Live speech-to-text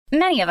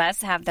Many of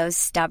us have those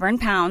stubborn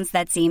pounds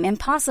that seem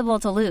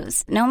impossible to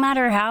lose, no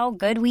matter how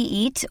good we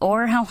eat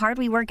or how hard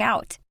we work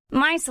out.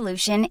 My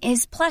solution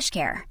is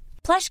PlushCare.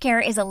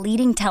 PlushCare is a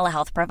leading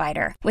telehealth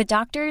provider with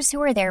doctors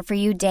who are there for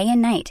you day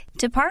and night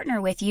to partner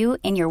with you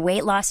in your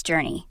weight loss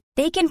journey.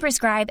 They can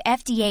prescribe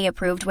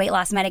FDA-approved weight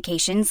loss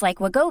medications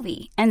like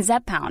Wegovy and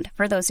Zepbound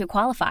for those who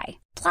qualify.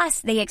 Plus,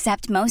 they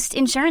accept most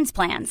insurance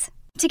plans.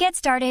 To get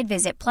started,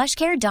 visit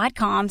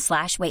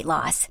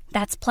plushcare.com/weightloss.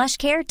 That's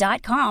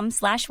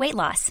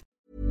plushcare.com/weightloss.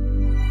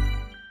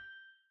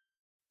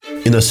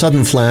 In a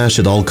sudden flash,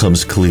 it all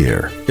comes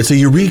clear. It's a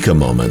eureka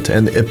moment,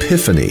 an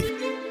epiphany.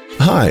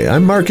 Hi,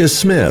 I'm Marcus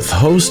Smith,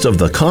 host of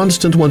the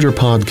Constant Wonder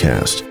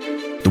podcast.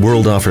 The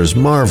world offers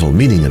marvel,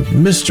 meaning, and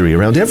mystery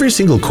around every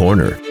single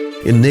corner.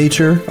 In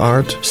nature,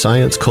 art,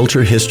 science,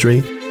 culture,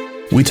 history,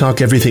 we talk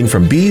everything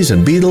from bees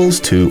and beetles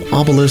to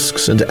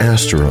obelisks and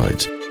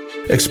asteroids.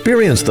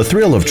 Experience the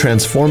thrill of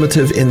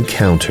transformative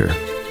encounter.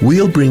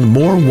 We'll bring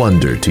more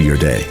wonder to your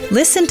day.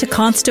 Listen to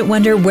Constant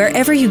Wonder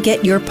wherever you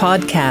get your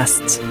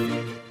podcasts.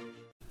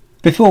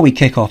 Before we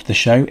kick off the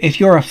show,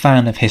 if you're a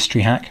fan of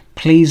History Hack,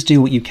 please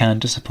do what you can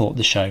to support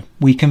the show.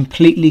 We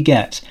completely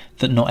get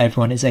that not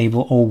everyone is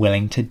able or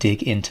willing to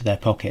dig into their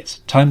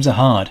pockets. Times are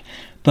hard.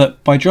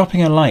 But by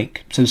dropping a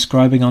like,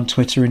 subscribing on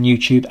Twitter and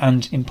YouTube,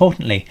 and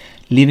importantly,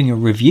 leaving a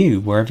review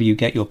wherever you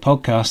get your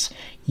podcasts,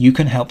 you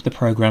can help the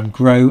programme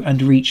grow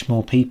and reach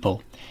more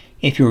people.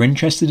 If you're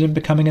interested in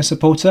becoming a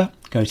supporter,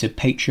 go to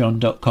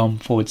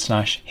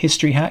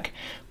patreon.com/historyhack,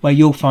 where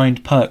you'll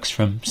find perks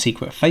from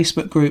secret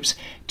Facebook groups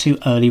to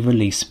early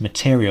release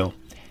material.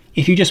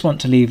 If you just want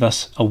to leave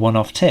us a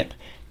one-off tip,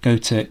 go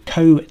to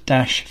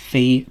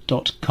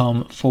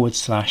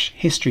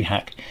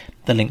ko-fi.com/historyhack.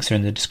 The links are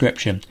in the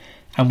description.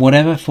 And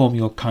whatever form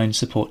your kind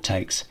support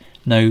takes,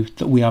 know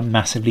that we are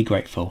massively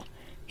grateful.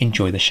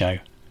 Enjoy the show.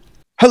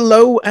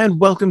 Hello and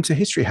welcome to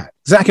History Hack.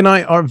 Zach and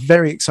I are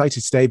very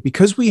excited today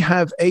because we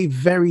have a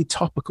very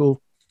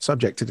topical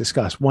subject to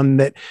discuss, one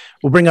that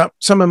will bring up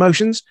some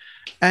emotions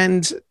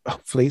and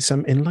hopefully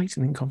some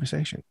enlightening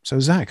conversation. So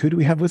Zach, who do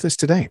we have with us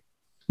today?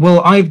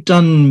 Well, I've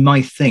done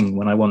my thing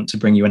when I want to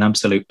bring you an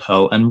absolute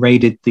pearl and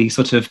raided the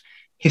sort of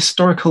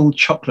historical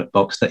chocolate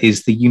box that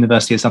is the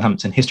University of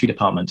Southampton History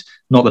Department.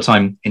 Not that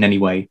I'm in any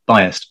way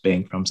biased,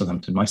 being from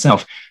Southampton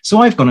myself.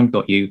 So I've gone and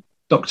got you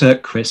Dr.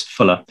 Chris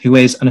Fuller, who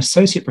is an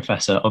Associate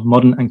Professor of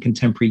Modern and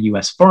Contemporary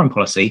US Foreign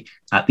Policy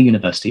at the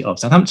University of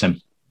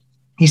Southampton.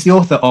 He's the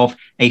author of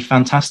a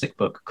fantastic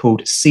book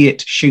called See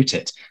It, Shoot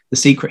It, The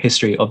Secret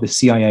History of the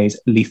CIA's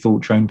Lethal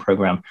Drone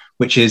Program,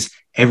 which is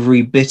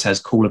every bit as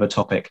cool of a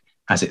topic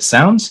as it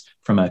sounds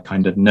from a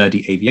kind of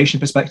nerdy aviation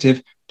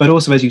perspective, but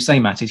also, as you say,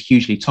 Matt, is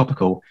hugely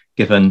topical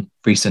given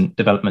recent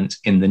developments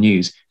in the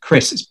news.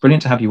 Chris, it's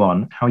brilliant to have you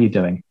on. How are you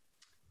doing?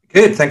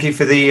 Good, thank you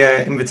for the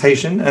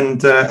invitation,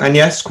 and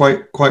yes,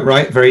 quite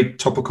right, very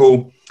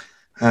topical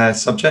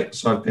subject.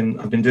 So I've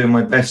been doing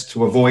my best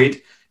to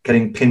avoid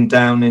getting pinned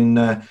down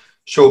in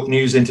short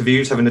news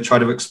interviews, having to try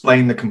to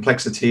explain the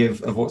complexity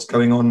of what's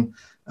going on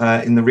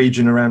in the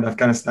region around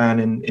Afghanistan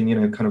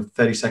in kind of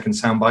 30-second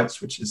sound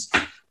bites, which is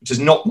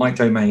not my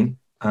domain.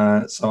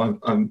 So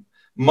I'm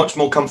much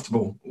more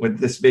comfortable with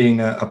this being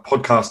a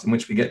podcast in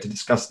which we get to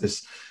discuss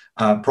this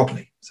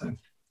properly. So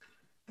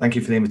thank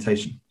you for the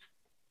invitation.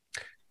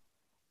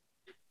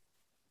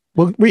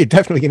 Well, we're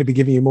definitely going to be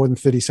giving you more than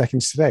 30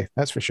 seconds today.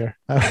 That's for sure.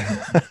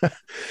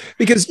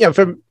 Because,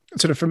 from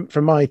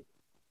my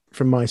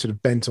sort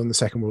of bent on the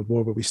Second World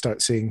War, where we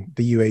start seeing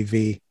the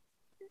UAV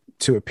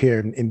to appear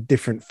in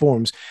different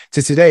forms,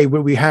 to today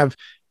where we have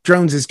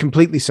drones is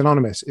completely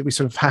synonymous. We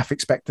sort of half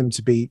expect them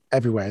to be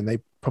everywhere, and they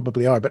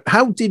probably are. But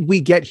how did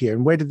we get here,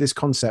 and where did this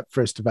concept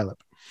first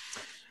develop?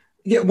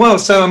 Yeah, well,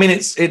 so I mean,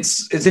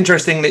 it's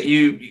interesting that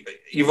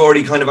you've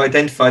already kind of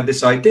identified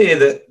this idea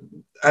that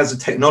as a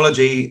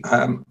technology,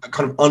 kind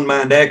of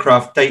unmanned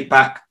aircraft date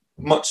back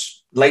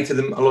much later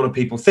than a lot of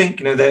people think.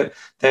 They're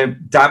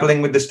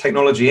dabbling with this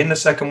technology in the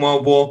Second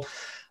World War.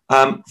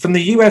 From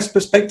the US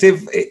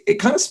perspective, it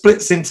kind of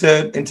splits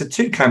into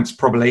two camps,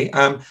 probably.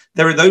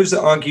 There are those that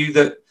argue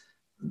that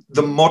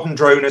the modern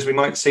drone, as we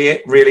might see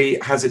it, really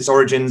has its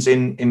origins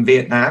in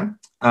Vietnam,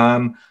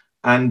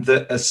 and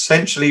that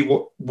essentially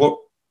what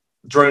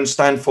drones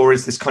stand for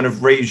is this kind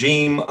of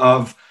regime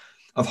of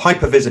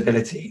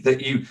hypervisibility,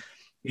 that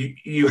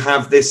you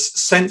have this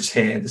sense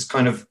here, this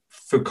kind of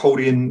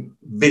Foucauldian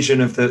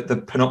vision of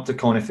the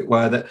panopticon, if it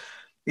were, that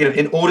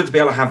in order to be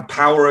able to have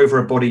power over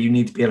a body, you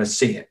need to be able to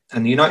see it.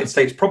 And the United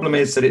States' problem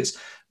is that it's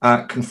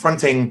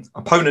confronting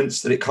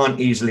opponents that it can't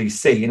easily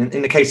see. And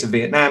in the case of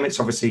Vietnam, it's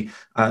obviously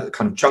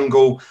kind of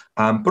jungle,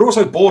 but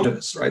also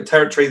borders, right?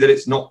 Territory that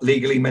it's not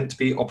legally meant to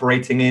be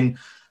operating in.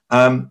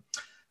 And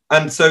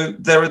so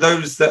there are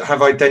those that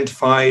have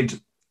identified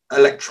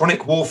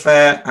electronic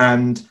warfare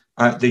and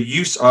the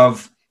use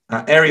of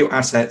aerial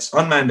assets,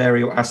 unmanned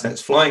aerial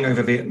assets flying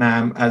over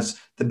Vietnam as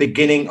the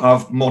beginning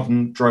of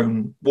modern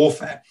drone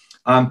warfare.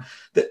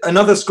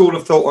 Another school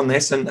of thought on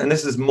this, and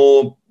this is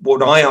more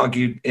what I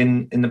argued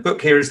in the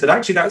book here, is that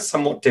actually that's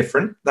somewhat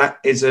different. That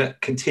is a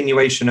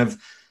continuation of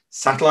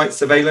satellite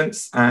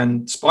surveillance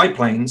and spy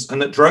planes,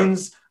 and that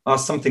drones are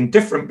something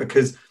different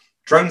because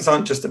drones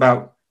aren't just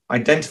about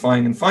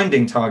identifying and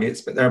finding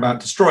targets, but they're about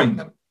destroying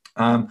them.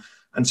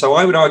 And so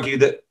I would argue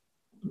that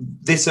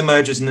this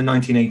emerges in the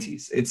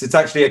 1980s. It's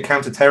actually a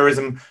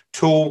counterterrorism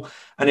tool,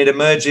 and it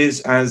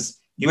emerges as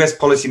US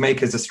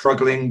policymakers are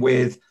struggling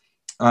with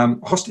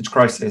hostage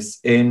crisis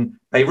in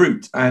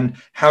Beirut and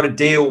how to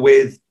deal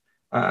with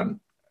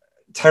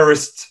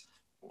terrorist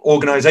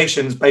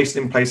organizations based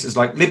in places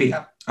like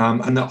Libya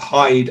and that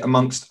hide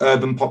amongst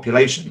urban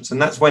populations.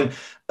 And that's when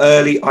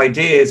early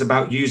ideas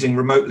about using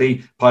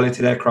remotely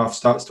piloted aircraft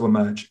starts to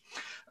emerge.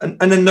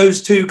 And then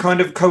those two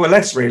kind of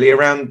coalesce really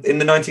around in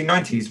the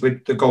 1990s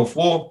with the Gulf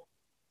War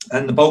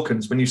and the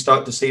Balkans, when you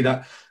start to see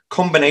that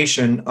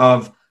combination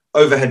of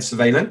overhead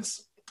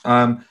surveillance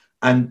and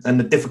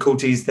the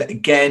difficulties that,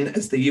 again,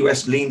 as the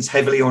US leans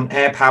heavily on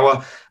air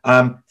power,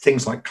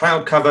 things like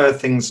cloud cover,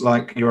 things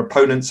like your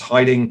opponents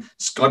hiding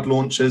Scud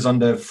launchers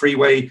under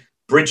freeway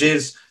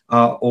bridges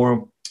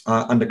or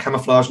under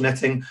camouflage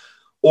netting,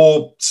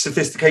 or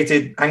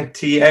sophisticated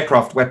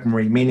anti-aircraft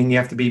weaponry, meaning you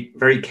have to be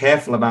very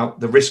careful about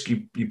the risk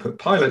you put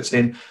pilots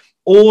in.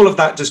 All of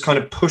that just kind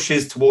of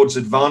pushes towards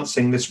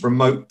advancing this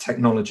remote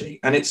technology.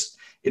 And it's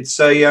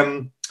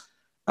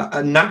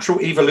a natural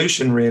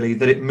evolution, really,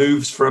 that it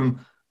moves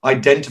from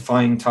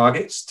identifying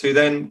targets to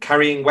then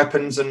carrying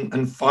weapons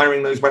and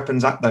firing those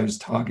weapons at those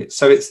targets.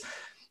 So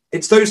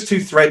it's those two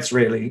threads,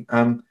 really,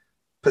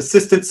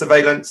 persistent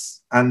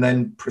surveillance and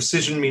then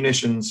precision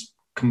munitions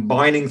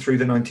combining through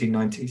the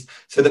 1990s,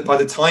 so that by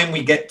the time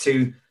we get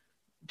to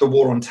the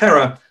war on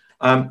terror,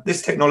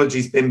 this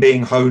technology's been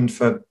being honed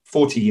for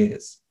 40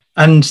 years.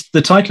 And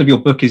the title of your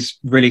book is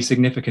really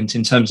significant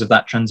in terms of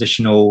that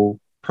transitional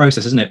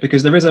process, isn't it?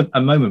 Because there is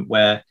a moment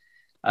where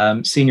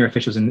senior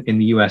officials in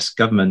the US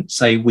government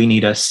say we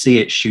need a see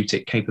it, shoot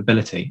it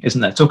capability,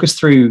 isn't there? Talk us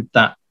through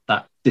that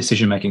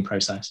decision-making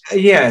process.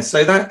 Yeah, so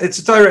it's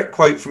a direct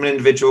quote from an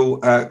individual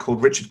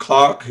called Richard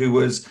Clarke, who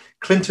was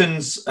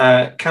Clinton's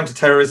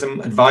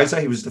counterterrorism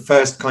advisor. He was the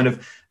first kind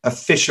of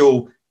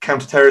official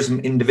counterterrorism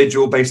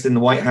individual based in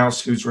the White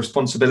House, whose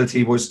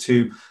responsibility was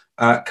to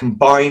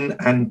combine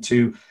and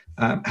to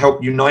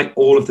help unite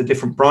all of the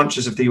different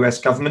branches of the US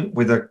government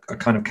with a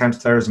kind of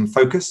counterterrorism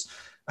focus.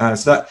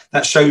 So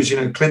that shows,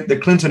 the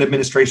Clinton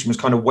administration was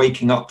kind of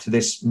waking up to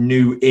this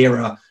new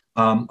era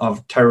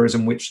of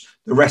terrorism, which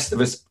the rest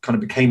of us kind of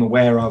became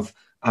aware of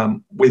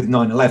with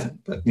 9/11.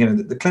 But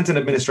the Clinton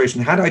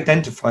administration had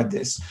identified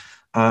this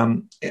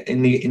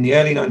in the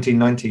early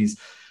 1990s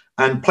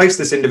and placed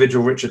this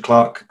individual, Richard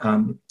Clarke,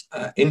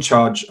 in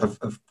charge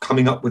of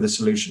coming up with a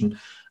solution.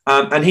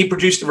 And he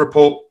produced a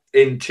report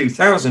in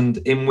 2000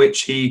 in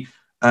which he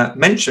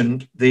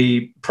mentioned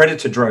the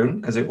Predator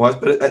drone, as it was,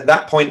 but at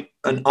that point,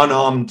 an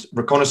unarmed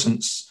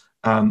reconnaissance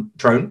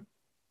drone.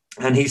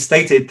 And he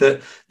stated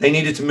that they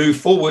needed to move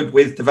forward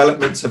with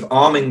developments of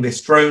arming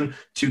this drone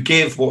to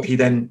give what he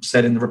then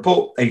said in the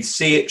report, a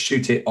see it,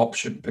 shoot it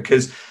option,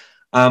 because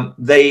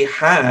they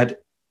had,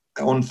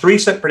 on 3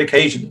 separate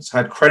occasions,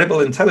 had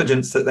credible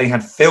intelligence that they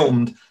had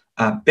filmed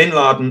bin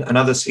Laden and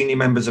other senior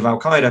members of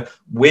Al-Qaeda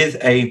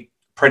with a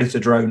Predator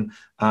drone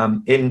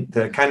in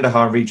the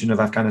Kandahar region of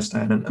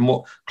Afghanistan. And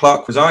what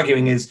Clarke was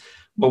arguing is,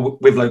 well,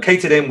 we've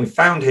located him, we've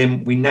found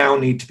him, we now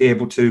need to be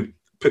able to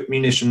put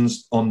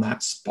munitions on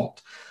that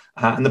spot.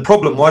 And the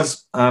problem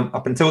was,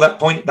 up until that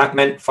point, that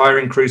meant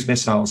firing cruise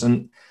missiles.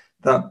 And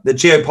the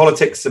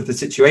geopolitics of the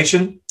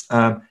situation,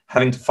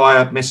 having to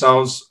fire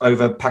missiles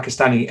over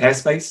Pakistani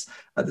airspace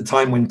at the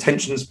time when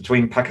tensions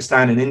between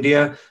Pakistan and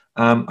India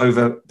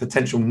over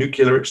potential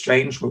nuclear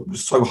exchange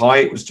was so high,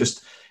 it was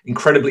just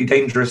incredibly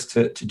dangerous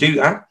to do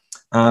that.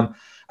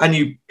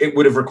 And it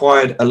would have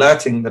required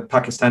alerting the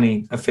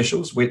Pakistani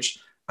officials, which,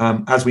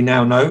 as we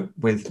now know,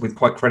 with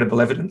quite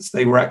credible evidence,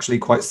 they were actually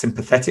quite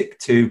sympathetic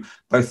to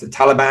both the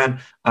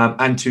Taliban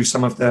and to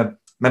some of the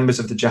members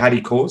of the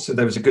jihadi cause. So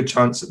there was a good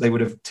chance that they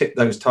would have tipped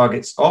those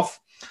targets off.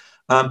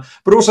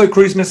 But also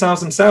cruise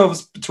missiles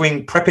themselves,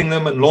 between prepping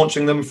them and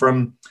launching them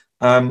from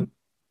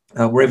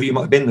wherever you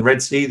might have been, the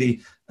Red Sea,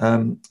 the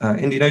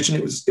Indian Ocean,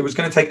 it was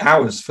going to take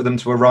hours for them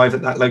to arrive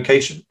at that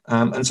location.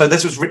 And so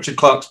this was Richard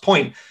Clarke's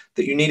point,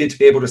 that you needed to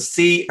be able to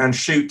see and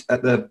shoot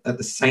at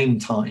the same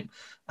time.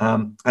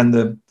 And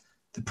the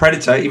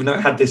Predator, even though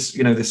it had this,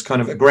 this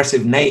kind of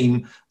aggressive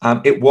name,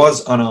 it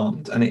was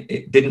unarmed and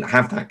it didn't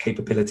have that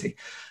capability.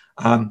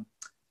 And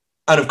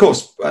of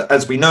course,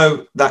 as we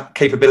know, that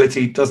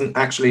capability doesn't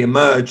actually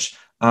emerge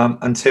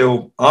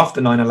until after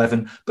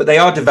 9/11, but they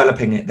are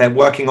developing it. They're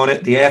working on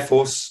it. The Air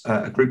Force,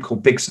 a group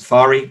called Big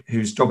Safari,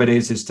 whose job it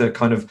is to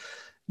kind of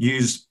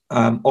use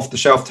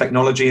off-the-shelf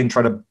technology and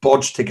try to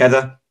bodge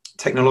together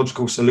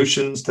technological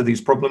solutions to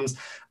these problems.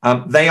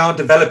 They are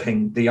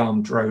developing the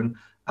armed drone.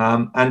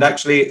 And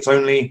actually, it's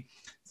only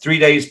 3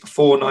 days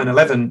before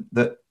 9/11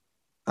 that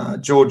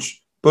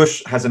George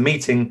Bush has a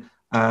meeting,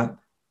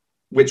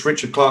 which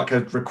Richard Clarke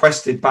had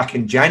requested back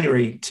in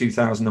January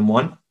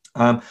 2001,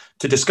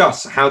 to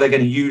discuss how they're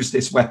going to use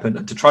this weapon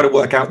and to try to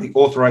work out the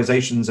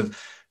authorizations of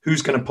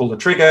who's going to pull the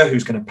trigger,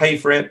 who's going to pay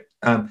for it,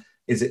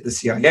 Is it the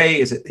CIA?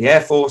 Is it the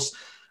Air Force?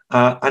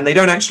 And they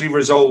don't actually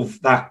resolve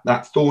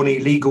that thorny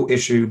legal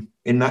issue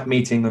in that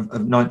meeting of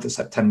 9th of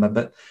September.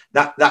 But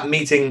that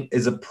meeting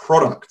is a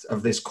product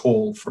of this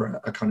call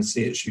for a kind of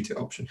see it, shoot it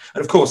option.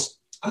 And of course,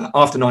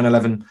 after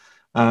 9/11,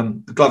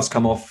 the gloves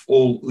come off,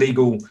 all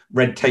legal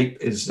red tape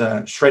is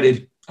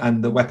shredded,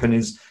 and the weapon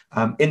is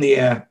in the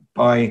air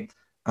by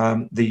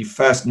the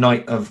first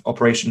night of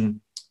Operation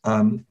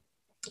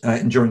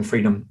Enduring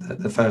Freedom,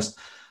 the first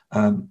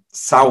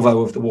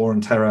salvo of the war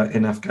on terror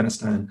in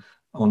Afghanistan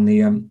on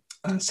the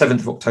 7th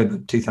of October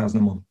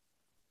 2001.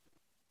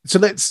 So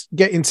let's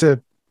get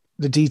into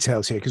the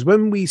details here, because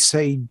when we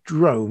say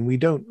drone, we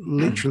don't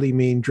literally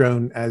mean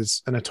drone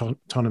as an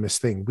autonomous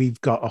thing. We've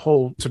got a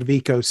whole sort of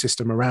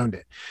ecosystem around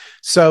it.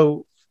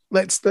 So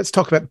let's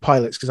talk about the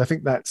pilots, because I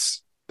think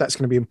that's going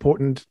to be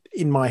important.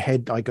 In my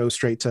head, I go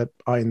straight to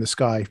Eye in the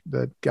Sky,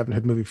 the Gavin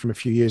Hood movie from a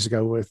few years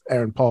ago with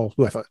Aaron Paul,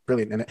 who I thought was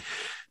brilliant in it.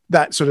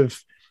 That sort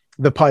of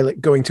the pilot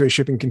going to a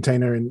shipping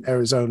container in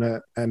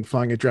Arizona and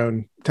flying a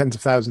drone tens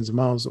of thousands of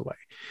miles away.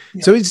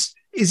 Yeah. So is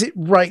it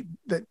right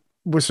that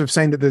we're sort of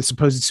saying that the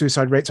supposed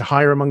suicide rates are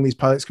higher among these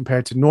pilots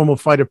compared to normal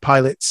fighter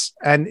pilots?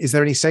 And is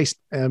there any sense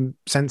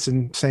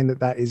in saying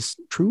that is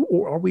true,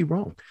 or are we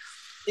wrong?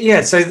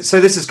 Yeah, so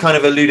this is kind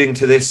of alluding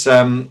to this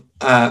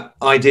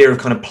idea of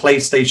kind of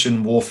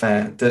PlayStation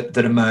warfare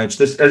that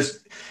emerged.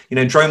 As you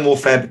know, drone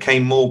warfare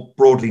became more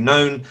broadly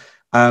known.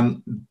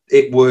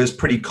 It was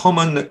pretty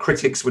common that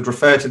critics would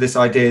refer to this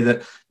idea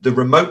that the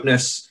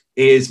remoteness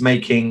is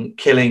making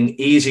killing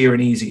easier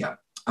and easier.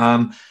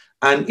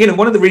 And, you know,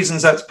 one of the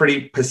reasons that's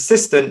pretty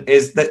persistent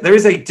is that there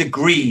is a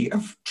degree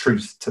of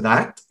truth to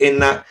that, in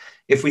that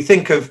if we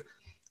think of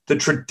the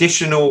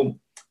traditional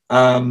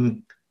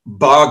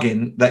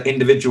bargain that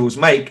individuals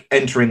make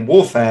entering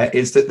warfare,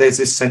 is that there's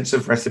this sense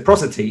of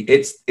reciprocity.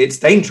 It's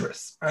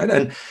dangerous, right?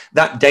 And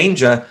that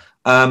danger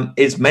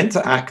is meant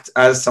to act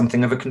as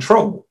something of a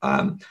control.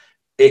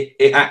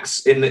 It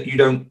acts in that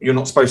you're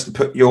not supposed to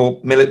put your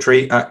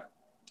military at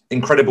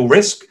incredible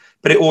risk,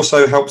 but it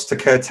also helps to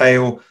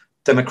curtail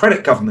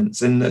democratic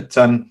governments, in that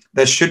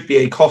there should be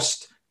a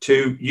cost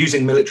to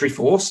using military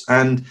force.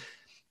 And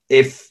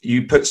if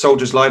you put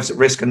soldiers' lives at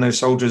risk and those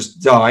soldiers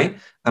die,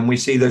 and we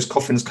see those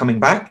coffins coming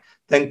back,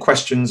 then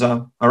questions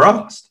are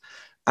asked.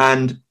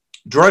 And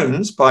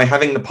drones, by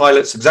having the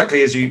pilots,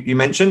 exactly as you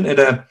mentioned,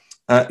 at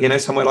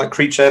somewhere like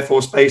Creech Air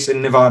Force Base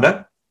in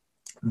Nevada,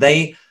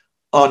 they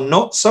are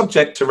not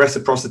subject to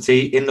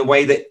reciprocity in the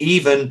way that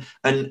even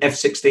an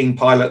F-16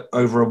 pilot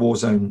over a war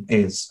zone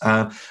is.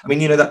 That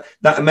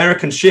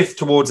American shift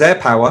towards air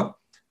power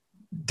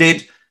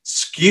did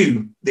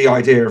skew the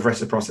idea of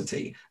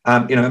reciprocity.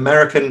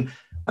 American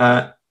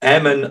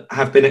airmen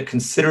have been at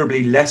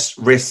considerably less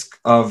risk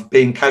of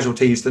being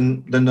casualties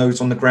than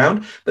those on the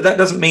ground, but that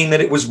doesn't mean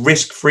that it was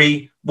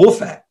risk-free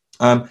warfare.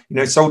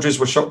 Soldiers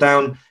were shot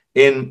down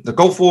in the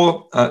Gulf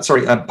War.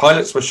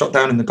 Pilots were shot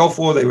down in the Gulf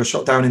War. They were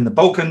shot down in the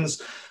Balkans,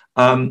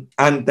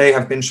 and they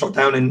have been shot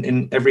down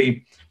in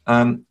every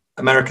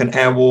American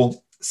air war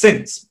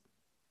since,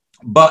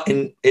 but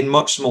in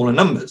much smaller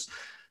numbers.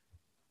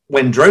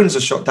 When drones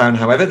are shot down,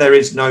 however, there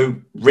is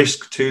no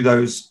risk to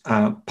those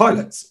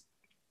pilots.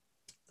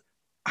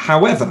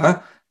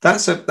 However,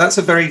 that's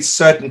a very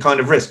certain kind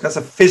of risk. That's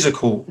a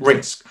physical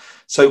risk.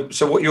 So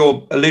what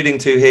you're alluding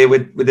to here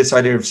with this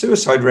idea of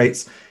suicide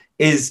rates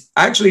is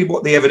actually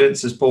what the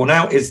evidence has borne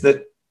out, is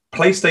that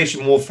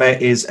PlayStation warfare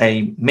is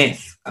a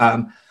myth.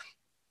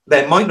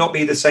 There might not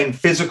be the same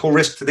physical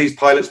risk to these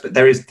pilots, but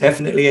there is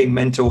definitely a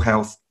mental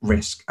health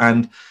risk.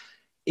 And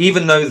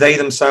even though they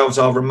themselves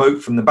are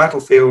remote from the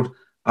battlefield,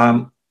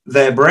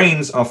 their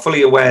brains are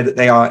fully aware that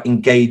they are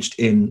engaged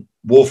in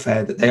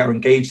warfare, that they are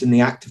engaged in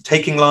the act of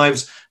taking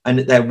lives, and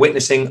that they're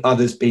witnessing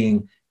others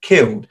being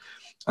killed.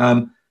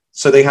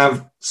 So they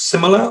have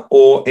similar,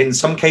 or in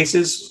some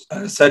cases,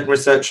 certain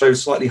research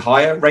shows slightly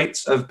higher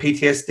rates of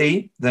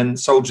PTSD than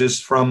soldiers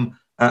from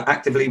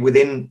actively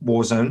within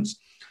war zones.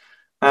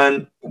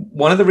 And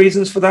one of the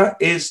reasons for that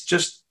is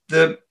just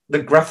the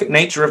graphic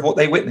nature of what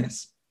they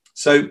witness.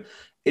 So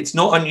it's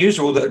not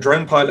unusual that a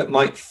drone pilot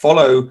might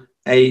follow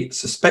a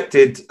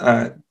suspected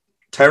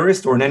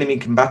terrorist or an enemy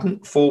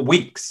combatant for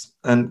weeks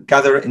and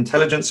gather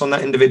intelligence on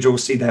that individual,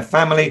 see their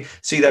family,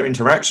 see their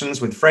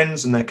interactions with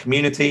friends and their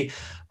community,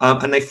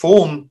 and they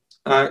form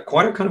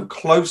quite a kind of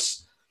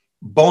close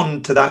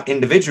bond to that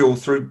individual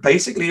through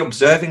basically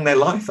observing their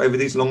life over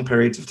these long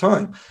periods of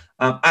time.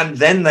 And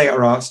then they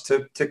are asked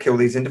to kill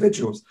these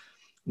individuals.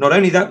 Not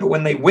only that, but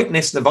when they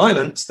witness the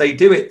violence, they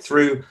do it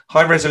through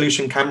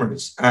high-resolution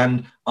cameras.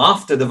 And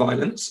after the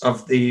violence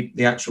of the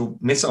actual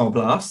missile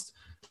blast,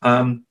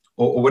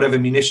 or whatever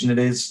munition it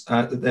is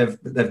that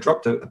they've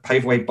dropped, a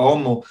paveway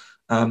bomb or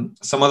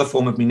some other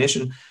form of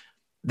munition,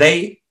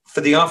 they,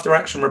 for the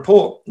after-action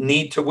report,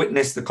 need to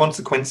witness the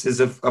consequences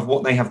of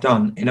what they have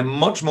done in a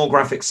much more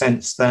graphic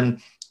sense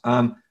than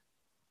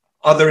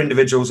other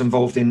individuals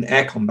involved in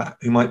air combat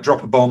who might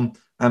drop a bomb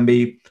and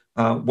be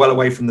well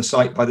away from the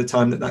site by the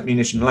time that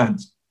munition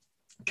lands.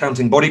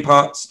 Counting body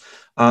parts,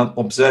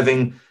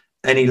 observing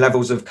any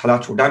levels of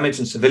collateral damage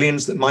and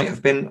civilians that might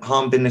have been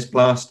harmed in this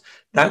blast.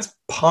 That's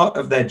part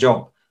of their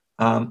job.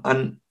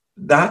 And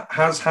that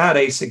has had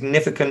a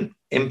significant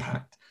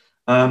impact.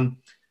 And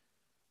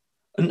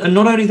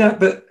not only that,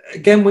 but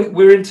again,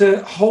 we're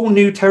into whole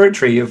new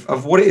territory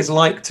of what it is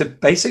like to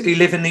basically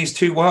live in these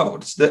two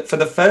worlds. That for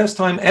the first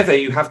time ever,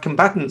 you have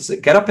combatants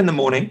that get up in the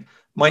morning,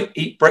 might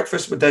eat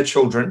breakfast with their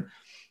children,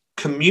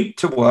 commute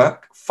to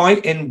work,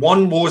 fight in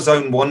one war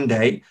zone one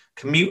day,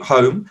 commute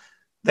home,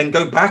 then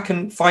go back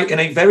and fight in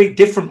a very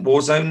different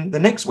war zone the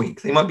next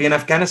week. They might be in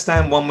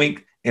Afghanistan one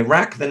week,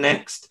 Iraq the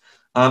next,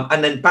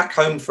 and then back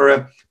home for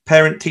a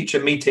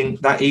parent-teacher meeting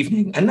that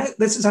evening. And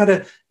this has had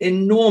an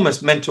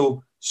enormous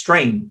mental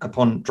strain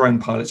upon drone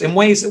pilots in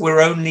ways that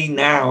we're only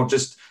now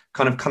just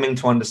kind of coming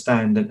to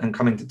understand and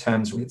coming to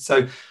terms with.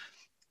 So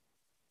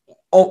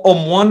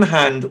on one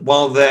hand,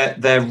 while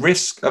their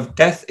risk of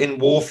death in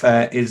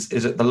warfare is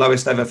at the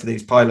lowest ever for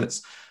these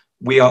pilots,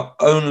 we are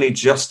only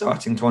just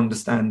starting to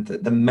understand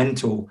the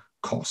mental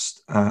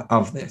cost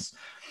of this.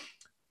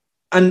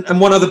 And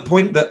one other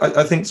point that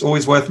I think is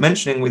always worth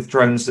mentioning with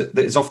drones that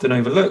is often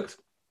overlooked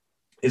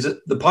is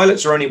that the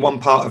pilots are only one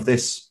part of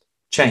this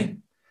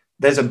chain.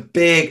 There's a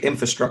big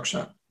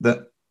infrastructure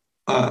that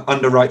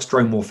underwrites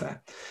drone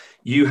warfare.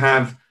 You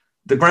have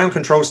the ground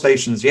control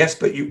stations, yes,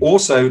 but you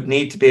also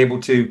need to be able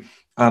to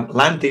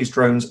land these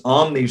drones,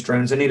 arm these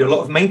drones, and need a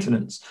lot of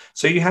maintenance.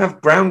 So you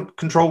have ground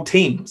control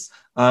teams,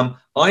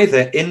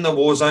 either in the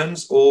war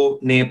zones or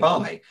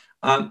nearby.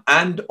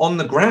 And on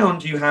the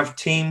ground, you have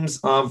teams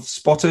of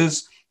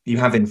spotters, you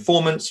have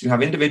informants, you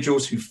have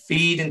individuals who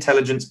feed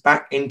intelligence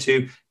back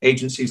into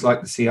agencies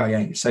like the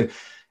CIA. So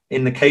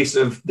in the case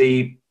of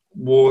the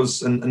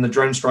wars and the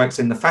drone strikes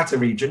in the FATA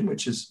region,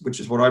 which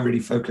is what I really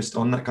focused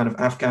on, that kind of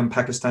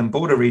Afghan-Pakistan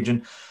border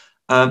region,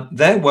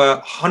 there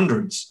were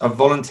hundreds of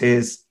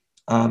volunteers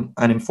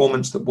and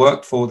informants that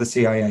worked for the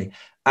CIA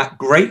at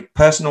great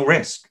personal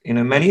risk. You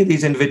know, many of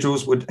these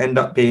individuals would end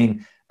up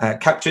being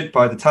captured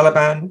by the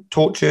Taliban,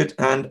 tortured,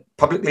 and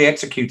publicly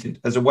executed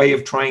as a way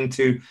of trying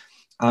to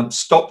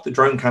stop the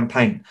drone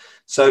campaign.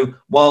 So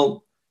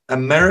while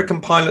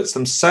American pilots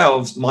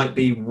themselves might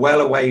be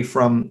well away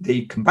from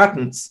the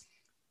combatants,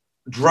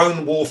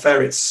 drone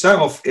warfare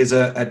itself is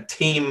a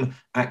team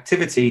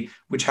activity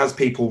which has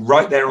people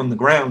right there on the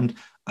ground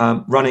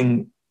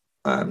running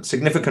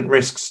significant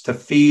risks to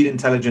feed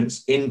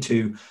intelligence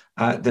into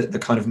the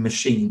kind of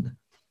machine.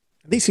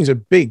 These things are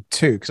big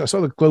too, because I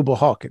saw the Global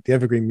Hawk at the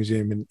Evergreen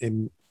Museum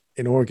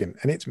in Oregon,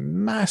 and it's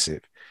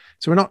massive.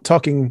 So we're not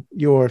talking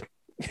your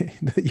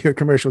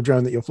commercial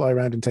drone that you'll fly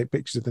around and take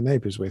pictures of the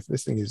neighbors with.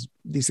 These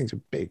things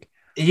are big.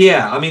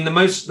 Yeah, I mean, the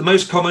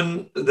most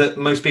common that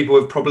most people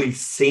have probably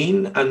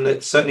seen, and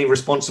that's certainly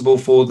responsible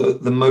for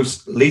the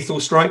most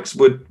lethal strikes,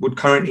 would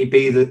currently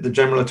be the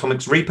General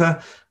Atomics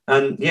Reaper.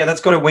 And yeah,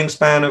 that's got a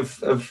wingspan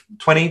of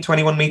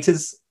 21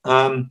 meters.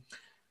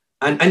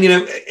 And you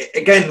know,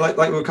 again, like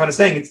we were kind of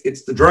saying,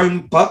 it's the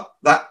drone, but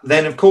that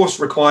then of course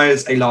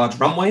requires a large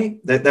runway.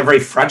 They're very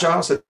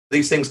fragile, so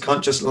these things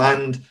can't just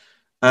land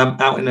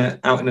out in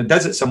a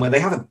desert somewhere. They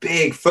have a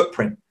big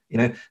footprint. You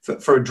know,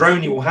 for a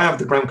drone, you will have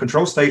the ground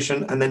control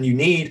station, and then you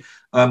need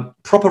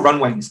proper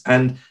runways,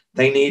 and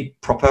they need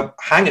proper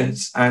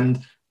hangars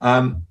and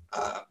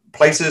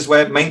places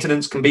where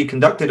maintenance can be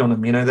conducted on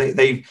them. You know,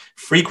 they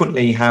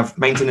frequently have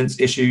maintenance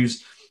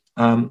issues.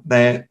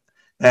 They're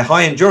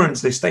high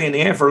endurance. They stay in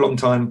the air for a long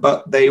time,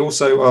 but they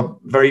also are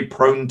very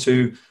prone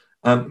to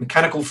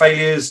mechanical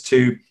failures,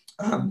 to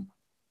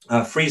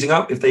freezing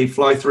up if they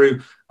fly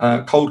through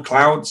cold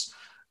clouds,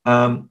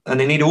 and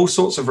they need all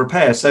sorts of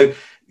repair. So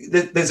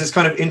there's this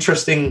kind of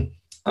interesting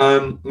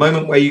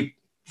moment where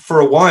for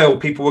a while,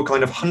 people were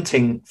kind of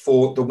hunting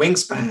for the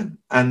wingspan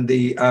and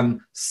the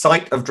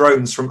sight of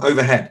drones from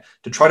overhead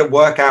to try to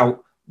work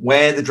out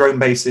where the drone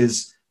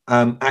bases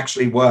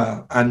actually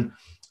were. And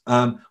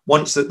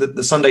once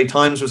the Sunday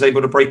Times was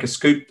able to break a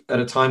scoop at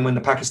a time when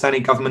the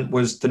Pakistani government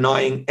was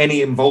denying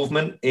any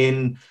involvement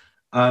in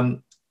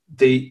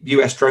the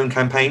US drone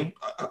campaign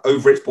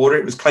over its border,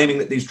 it was claiming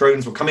that these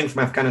drones were coming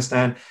from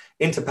Afghanistan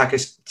into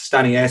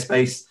Pakistani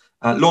airspace,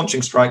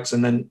 launching strikes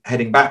and then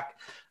heading back.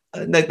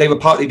 They were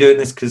partly doing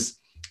this because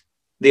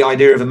the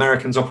idea of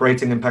Americans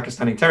operating in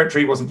Pakistani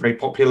territory wasn't very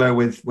popular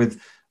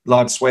with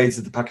large swathes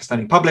of the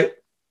Pakistani public.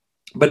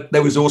 But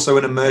there was also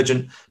an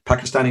emergent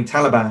Pakistani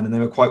Taliban, and they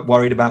were quite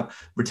worried about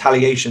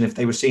retaliation if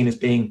they were seen as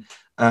being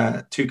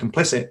too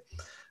complicit.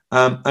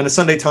 And the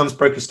Sunday Times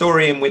broke a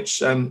story in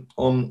which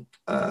on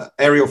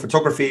aerial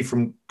photography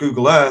from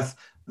Google Earth,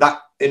 that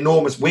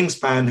enormous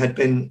wingspan had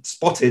been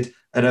spotted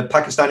at a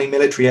Pakistani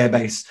military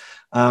airbase,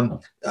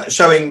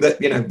 showing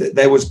that, you know, that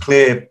there was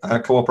clear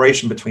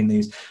cooperation between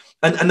these.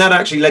 And that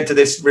actually led to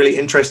this really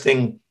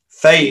interesting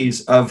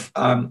phase of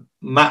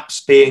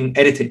maps being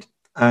edited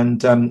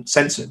and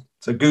censored.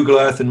 So Google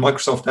Earth and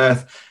Microsoft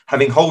Earth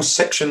having whole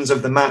sections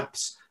of the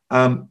maps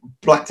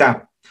blacked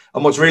out.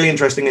 And what's really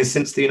interesting is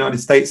since the United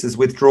States has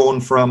withdrawn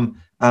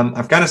from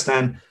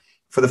Afghanistan,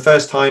 for the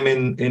first time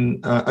in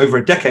over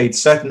a decade,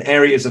 certain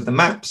areas of the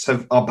maps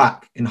are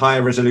back in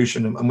higher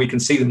resolution, and we can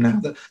see them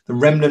now, the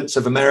remnants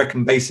of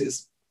American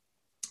bases.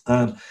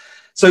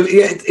 So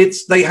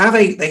they have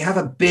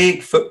a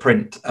big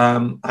footprint,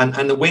 and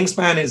the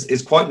wingspan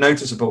is quite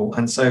noticeable.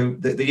 And so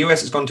the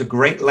US has gone to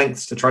great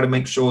lengths to try to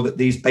make sure that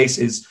these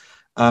bases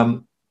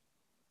and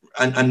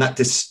that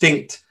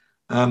distinct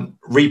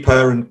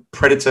Reaper and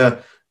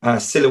Predator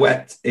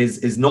silhouette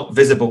is not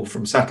visible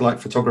from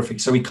satellite photography.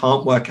 So we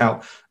can't work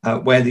out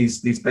where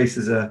these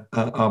bases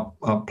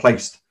are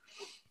placed.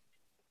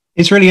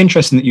 It's really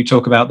interesting that you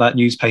talk about that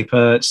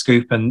newspaper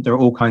scoop, and there are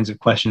all kinds of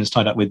questions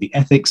tied up with the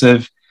ethics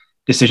of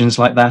decisions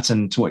like that,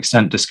 and to what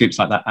extent do scoops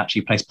like that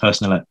actually place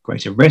personnel at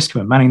greater risk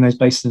when manning those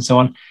bases and so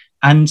on.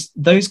 And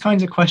those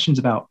kinds of questions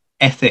about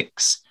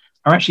ethics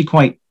are actually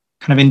quite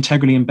kind of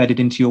integrally embedded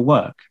into your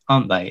work,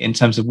 aren't they, in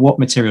terms of what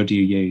material do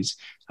you use?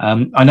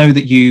 I know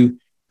that you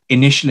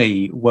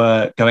initially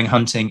were going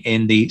hunting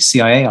in the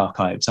CIA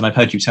archives, and I've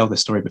heard you tell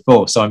this story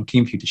before, so I'm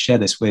keen for you to share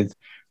this with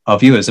our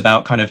viewers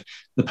about kind of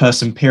the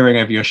person peering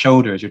over your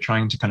shoulder as you're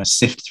trying to kind of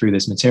sift through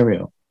this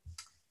material.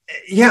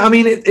 Yeah, I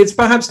mean, it's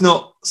perhaps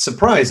not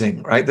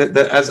surprising, right? That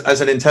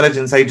as an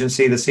intelligence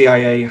agency, the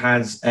CIA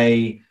has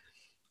a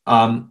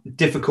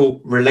difficult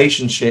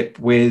relationship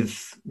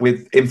with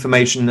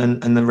information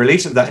and the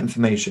release of that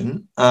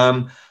information.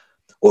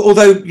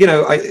 Although, you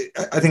know, I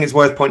think it's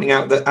worth pointing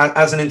out that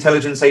as an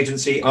intelligence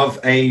agency of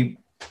a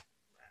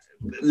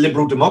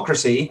liberal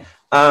democracy,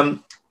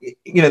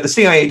 you know, the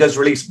CIA does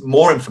release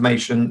more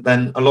information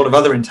than a lot of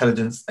other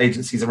intelligence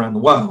agencies around the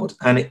world,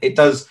 and it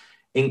does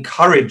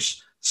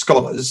encourage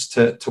scholars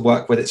to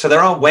work with it. So there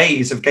are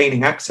ways of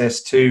gaining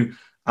access to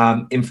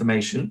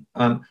information,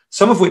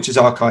 some of which is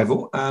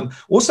archival.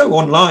 Also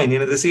online, you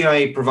know, the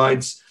CIA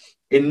provides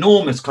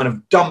enormous kind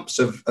of dumps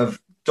of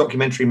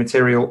documentary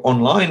material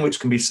online, which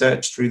can be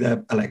searched through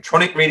their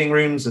electronic reading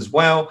rooms as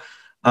well.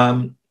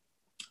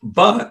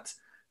 But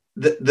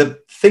the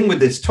thing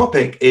with this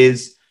topic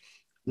is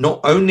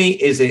not only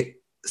is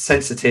it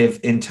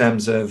sensitive in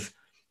terms of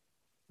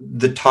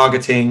the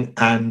targeting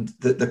and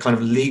the kind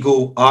of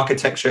legal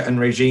architecture and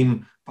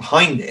regime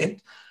behind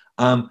it,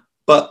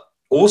 but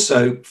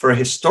also for a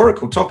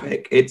historical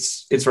topic,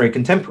 it's very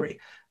contemporary.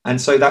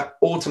 And so that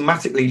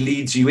automatically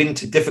leads you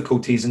into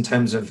difficulties in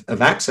terms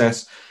of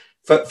access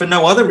for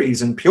no other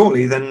reason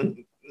purely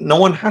than no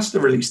one has to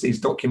release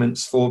these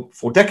documents for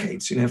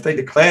decades. You know, if they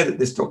declare that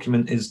this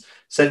document is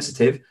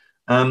sensitive,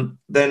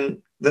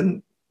 then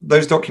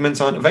those documents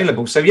aren't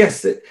available. So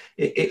yes,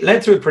 it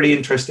led to a pretty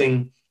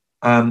interesting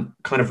kind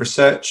of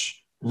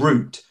research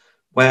route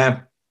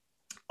where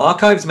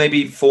archives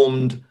maybe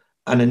formed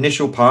an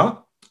initial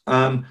part,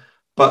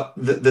 but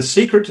the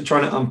secret to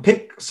trying to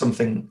unpick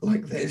something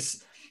like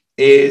this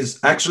is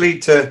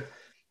actually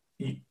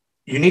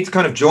you need to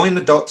kind of join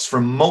the dots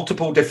from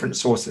multiple different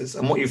sources.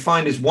 And what you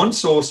find is one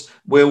source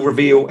will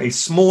reveal a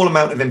small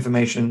amount of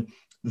information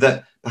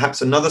that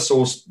perhaps another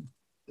source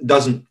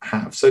doesn't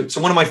have. So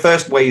one of my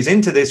first ways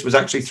into this was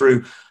actually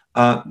through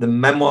the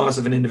memoirs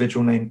of an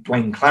individual named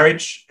Duane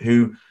Clarridge,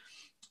 who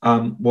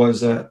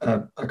was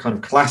a kind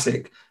of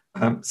classic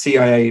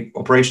CIA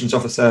operations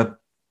officer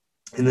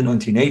in the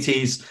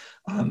 1980s,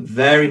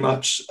 very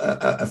much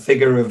a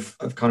figure of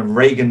kind of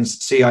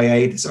Reagan's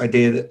CIA, this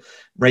idea that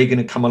Reagan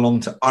had come along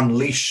to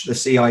unleash the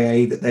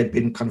CIA, that they'd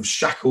been kind of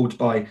shackled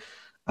by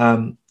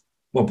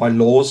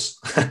laws,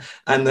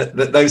 and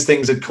that those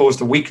things had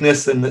caused a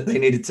weakness, and that they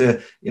needed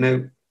to, you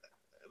know,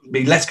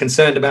 be less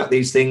concerned about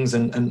these things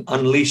and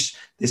unleash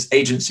this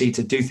agency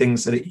to do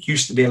things that it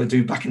used to be able to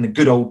do back in the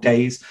good old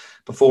days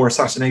before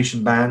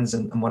assassination bans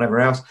and whatever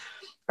else.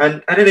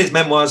 And in his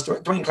memoirs,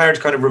 Duane Clarridge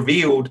kind of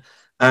revealed,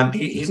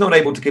 he's not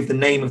able to give the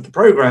name of the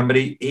program, but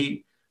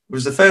he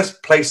was the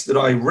first place that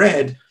I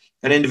read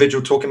an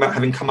individual talking about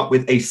having come up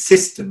with a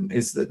system,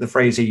 is the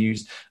phrase he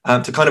used,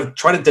 to kind of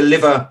try to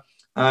deliver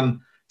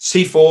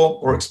C4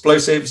 or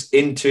explosives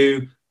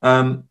into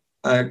Muammar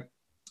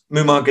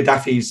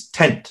Gaddafi's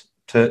tent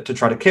to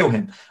try to kill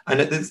him.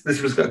 And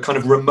this was a kind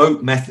of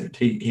remote method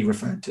he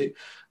referred to.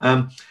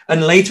 And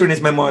later in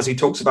his memoirs, he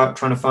talks about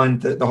trying to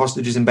find the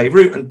hostages in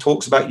Beirut, and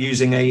talks about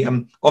using a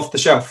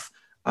off-the-shelf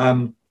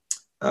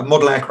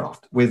model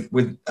aircraft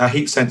with a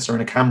heat sensor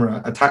and a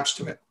camera attached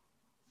to it.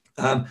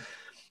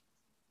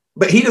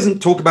 But he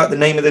doesn't talk about the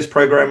name of this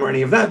program or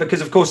any of that, because,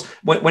 of course,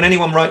 when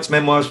anyone writes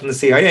memoirs from the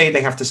CIA,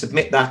 they have to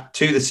submit that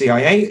to the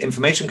CIA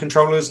information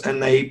controllers,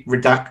 and they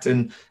redact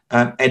and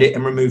edit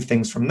and remove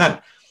things from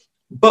that.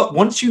 But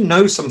once you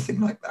know something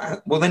like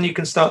that, well, then you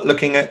can start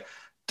looking at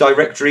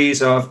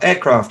directories of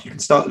aircraft. You can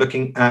start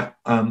looking at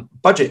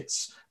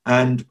budgets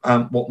and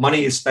what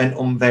money is spent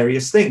on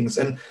various things.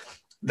 And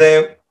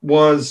there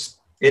was,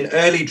 in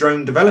early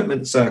drone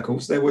development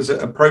circles, there was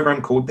a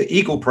program called the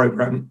Eagle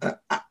program,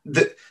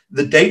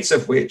 the dates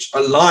of which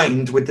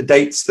aligned with the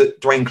dates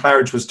that Duane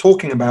Clarridge was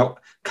talking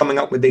about coming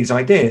up with these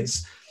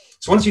ideas.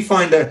 So once you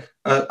find a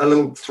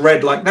little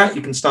thread like that,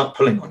 you can start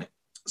pulling on it.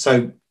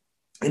 So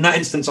in that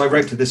instance, I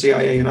wrote to the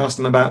CIA and asked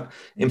them about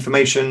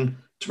information,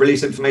 to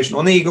release information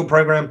on the Eagle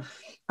program.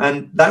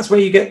 And that's where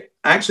you get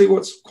actually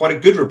what's quite a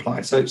good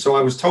reply. So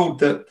I was told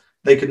that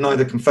they could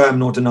neither confirm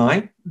nor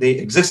deny the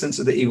existence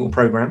of the Eagle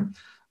program.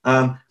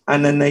 And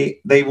then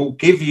they will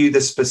give you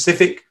the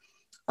specific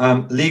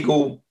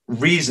legal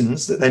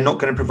reasons that they're not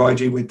going to provide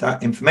you with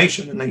that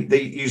information. And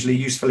they usually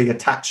usefully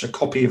attach a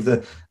copy of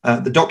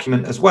the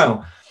document as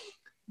well.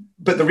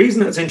 But the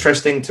reason that's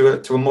interesting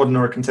to a modern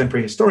or a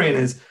contemporary historian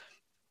is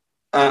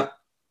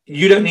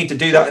you don't need to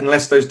do that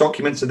unless those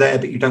documents are there,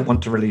 but you don't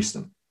want to release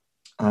them.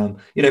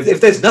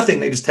 If there's nothing,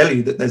 they just tell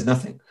you that there's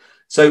nothing.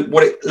 So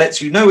what it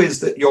lets you know is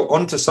that you're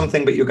onto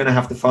something, but you're going to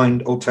have to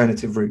find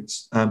alternative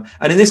routes. And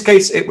in this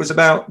case, it was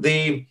about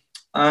the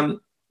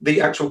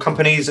actual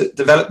companies that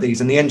developed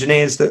these and the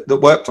engineers that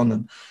worked on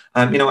them.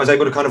 I was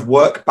able to kind of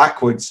work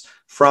backwards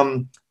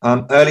from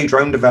early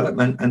drone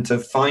development and to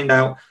find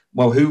out,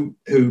 well, who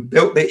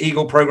built the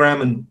Eagle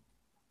program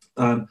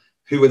and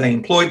who were they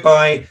employed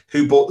by,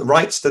 who bought the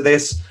rights to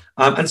this.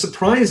 And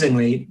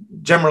surprisingly,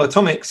 General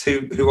Atomics,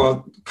 who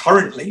are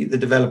currently the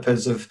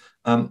developers of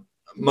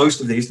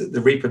most of these,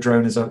 the Reaper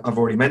drone, as I've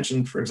already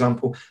mentioned, for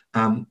example,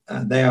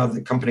 they are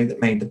the company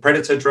that made the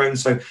Predator drone.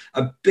 So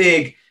a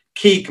big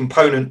key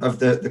component of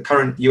the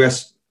current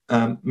US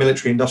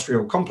military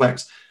industrial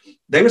complex.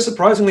 They were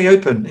surprisingly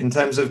open in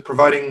terms of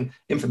providing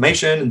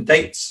information and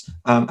dates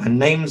and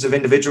names of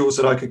individuals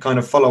that I could kind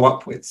of follow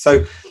up with.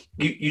 So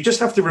you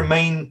just have to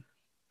remain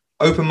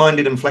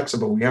open-minded and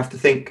flexible. You have to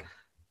think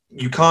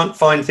you can't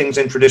find things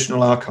in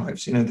traditional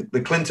archives.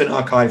 The Clinton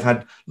archive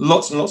had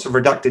lots and lots of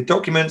redacted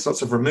documents,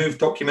 lots of removed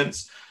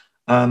documents.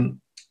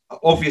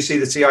 Obviously,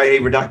 the CIA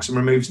redacts and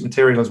removes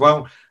material as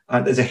well.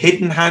 There's a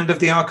hidden hand of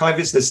the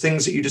archivist. There's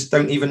things that you just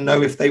don't even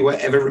know if they were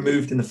ever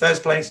removed in the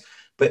first place.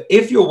 But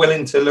if you're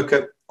willing to look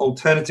at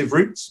alternative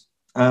routes,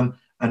 and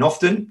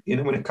often,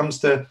 when it comes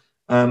to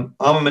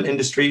armament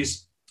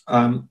industries,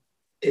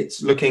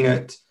 it's looking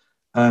at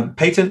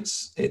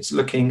patents, it's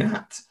looking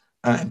at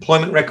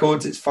employment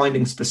records, it's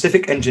finding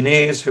specific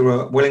engineers who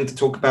are willing to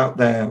talk about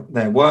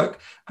their work,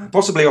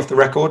 possibly off the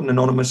record and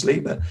anonymously,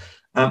 but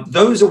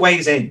those are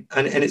ways in,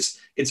 and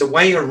it's a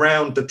way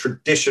around the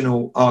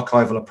traditional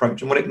archival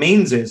approach. And what it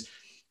means is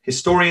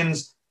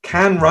historians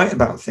can write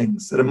about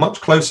things that are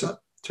much closer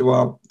to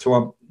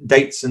our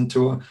dates and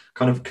to our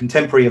kind of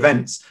contemporary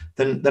events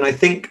than I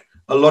think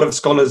a lot of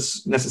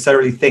scholars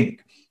necessarily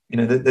think.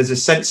 There's a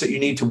sense that you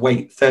need to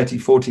wait 30,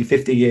 40,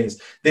 50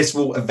 years. This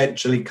will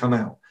eventually come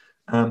out.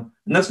 And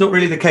that's not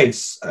really the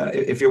case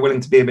if you're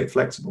willing to be a bit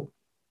flexible.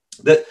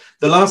 The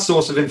last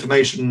source of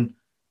information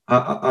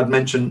I'd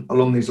mention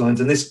along these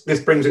lines, and this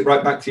brings it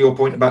right back to your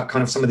point about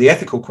kind of some of the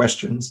ethical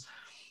questions,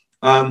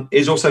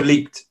 is also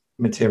leaked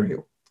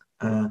material.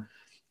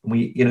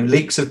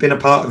 Leaks have been a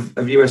part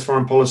of US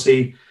foreign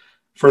policy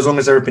for as long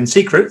as there have been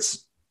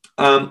secrets.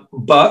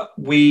 But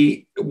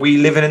we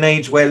live in an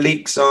age where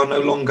leaks are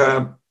no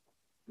longer,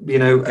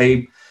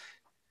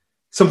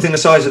 something the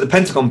size of the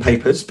Pentagon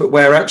Papers, but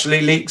where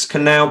actually leaks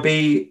can now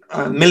be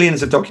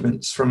millions of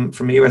documents from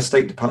the US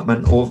State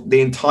Department or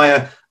the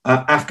entire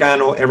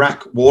Afghan or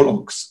Iraq war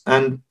logs.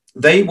 And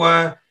they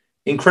were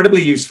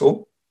incredibly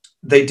useful.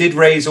 They did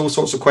raise all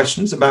sorts of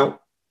questions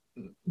about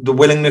the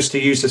willingness to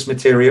use this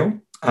material.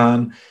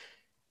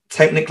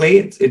 Technically,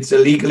 it's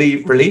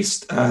illegally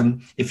released.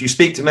 If you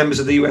speak to members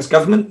of the US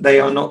government, they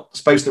are not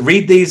supposed to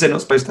read these. They're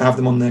not supposed to have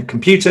them on their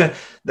computer.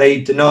 They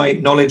deny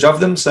knowledge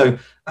of them. So,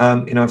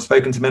 I've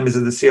spoken to members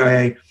of the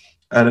CIA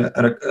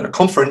at a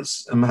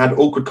conference and had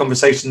awkward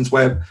conversations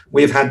where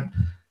we've had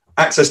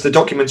access to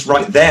documents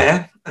right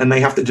there, and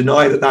they have to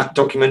deny that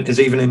document is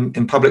even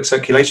in public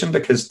circulation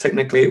because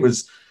technically it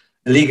was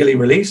illegally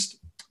released.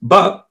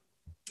 But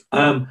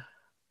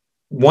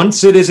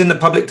once it is in the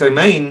public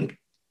domain,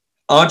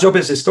 our job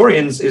as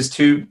historians is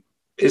to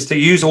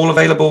use all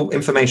available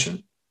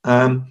information.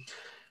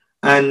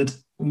 And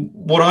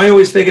what I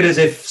always figured is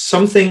if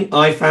something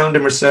I found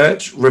in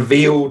research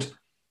revealed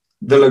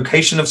the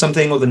location of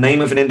something or the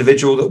name of an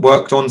individual that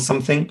worked on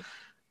something,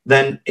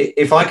 then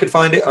if I could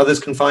find it,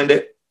 others can find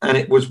it. And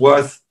it was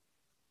worth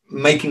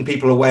making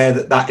people aware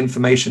that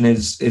information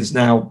is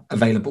now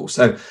available.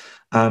 So,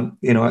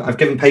 I've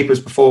given papers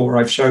before where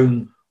I've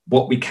shown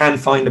what we can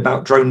find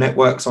about drone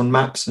networks on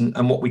maps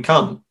and what we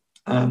can't.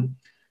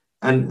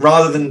 And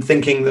rather than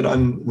thinking that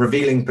I'm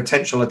revealing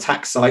potential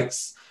attack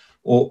sites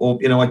or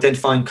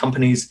identifying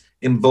companies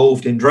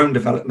involved in drone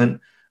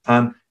development,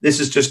 this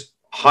is just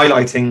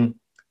highlighting,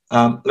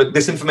 look,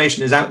 this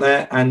information is out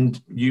there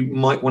and you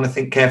might want to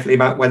think carefully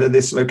about whether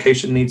this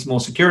location needs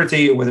more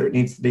security or whether it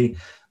needs to be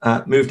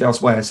moved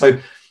elsewhere. So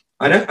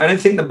I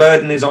don't think the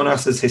burden is on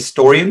us as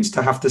historians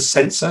to have to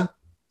censor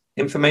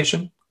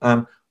information.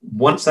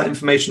 Once that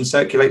information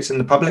circulates in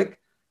the public,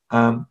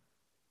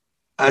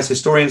 as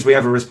historians, we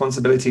have a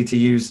responsibility to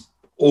use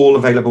all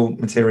available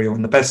material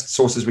and the best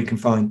sources we can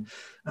find.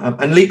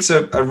 And leaks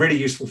are really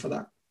useful for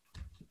that.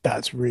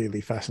 That's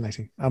really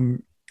fascinating. I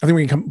think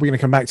we're going to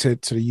come back to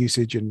the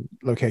usage and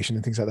location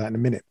and things like that in a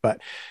minute, but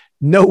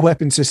no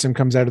weapon system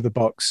comes out of the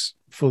box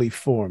fully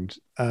formed,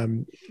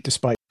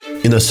 despite.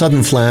 In a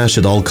sudden flash,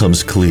 it all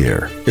comes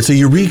clear. It's a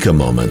eureka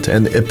moment,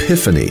 an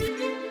epiphany.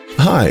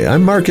 Hi,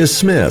 I'm Marcus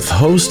Smith,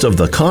 host of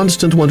the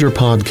Constant Wonder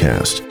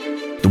podcast.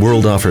 The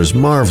world offers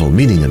marvel,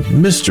 meaning,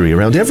 and mystery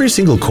around every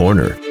single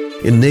corner.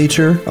 In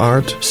nature,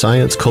 art,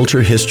 science,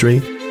 culture,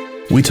 history,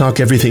 we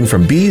talk everything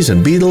from bees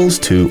and beetles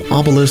to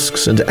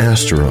obelisks and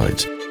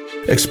asteroids.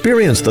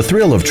 Experience the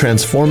thrill of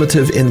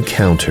transformative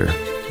encounter.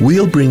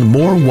 We'll bring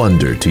more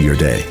wonder to your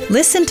day.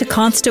 Listen to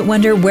Constant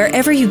Wonder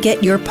wherever you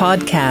get your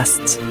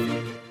podcasts.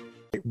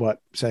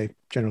 What, say,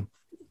 General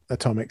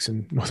Atomics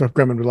and Northrop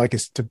Grumman would like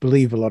us to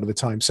believe a lot of the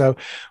time. So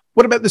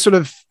what about the sort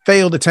of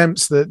failed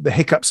attempts, the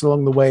hiccups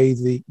along the way,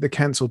 the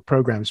cancelled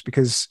programs?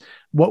 Because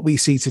what we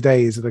see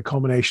today is the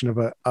culmination of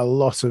a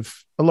lot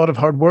of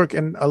hard work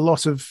and a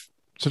lot of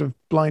sort of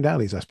blind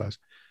alleys, I suppose.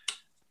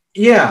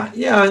 Yeah.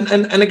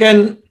 And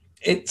again,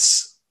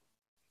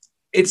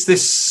 it's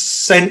this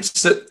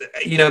sense that,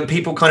 you know,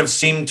 people kind of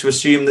seem to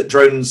assume that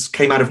drones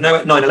came out of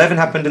nowhere. 9/11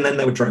 happened and then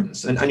there were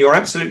drones. And you're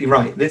absolutely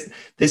right.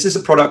 This is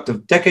a product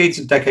of decades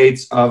and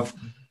decades of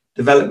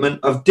development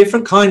of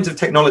different kinds of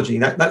technology.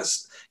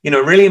 That's, you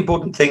know, a really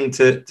important thing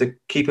to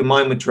keep in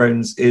mind with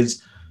drones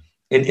is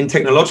in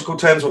technological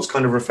terms, what's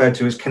kind of referred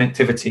to as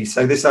connectivity.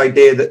 So this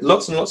idea that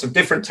lots and lots of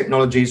different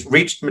technologies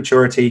reached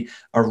maturity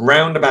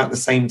around about the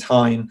same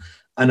time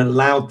and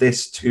allowed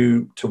this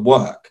to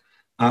work.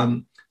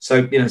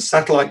 So, you know,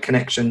 satellite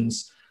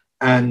connections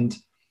and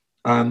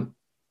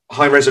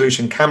high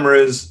resolution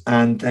cameras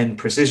and then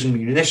precision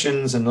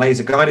munitions and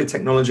laser guided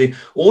technology.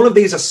 All of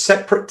these are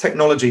separate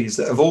technologies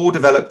that have all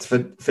developed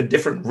for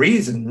different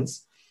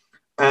reasons.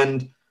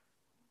 And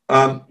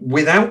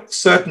without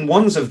certain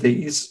ones of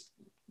these,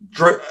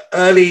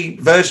 early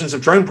versions of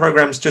drone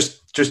programs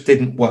just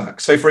didn't work.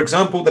 So, for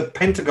example, the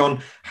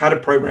Pentagon had a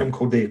program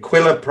called the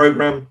Aquila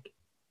program,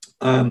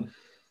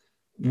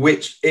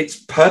 which its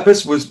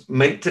purpose was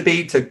meant to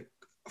be to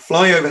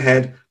fly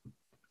overhead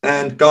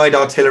and guide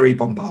artillery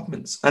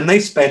bombardments. And they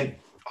spent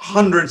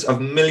hundreds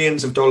of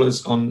millions of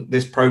dollars on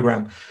this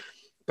program.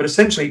 But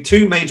essentially,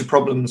 two major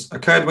problems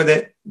occurred with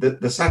it.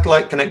 The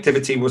satellite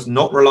connectivity was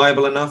not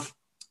reliable enough,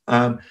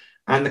 and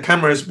the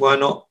cameras were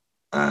not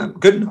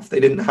good enough. They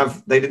didn't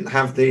have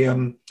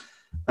the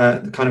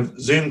kind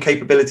of zoom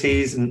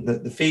capabilities, and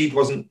the feed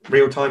wasn't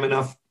real time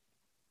enough.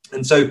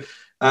 And so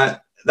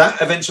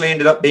that eventually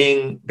ended up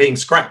being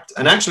scrapped,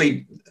 and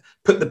actually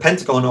put the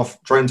Pentagon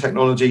off drone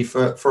technology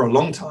for a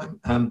long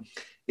time.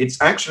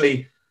 It's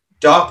actually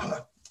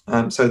DARPA,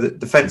 so the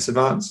Defense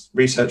Advanced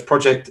Research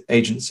Project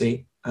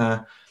Agency,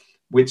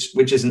 which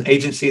is an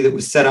agency that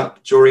was set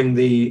up during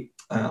the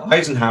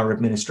Eisenhower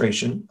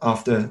administration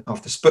after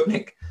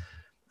Sputnik.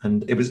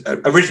 And it was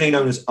originally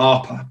known as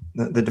ARPA.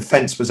 The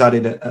defense was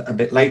added a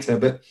bit later.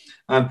 But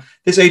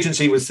this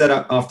agency was set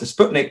up after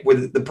Sputnik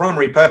with the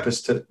primary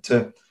purpose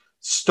to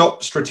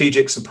stop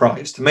strategic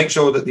surprise, to make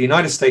sure that the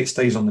United States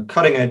stays on the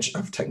cutting edge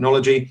of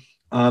technology,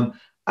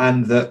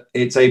 and that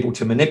it's able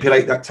to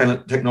manipulate that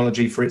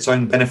technology for its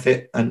own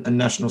benefit and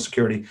national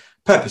security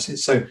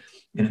purposes. So,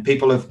 you know,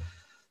 people have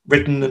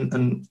written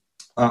and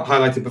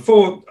highlighted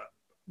before,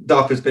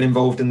 DARPA has been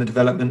involved in the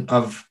development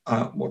of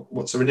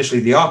what's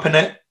initially the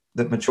ARPANET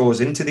that matures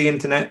into the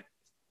internet.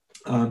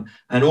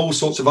 And all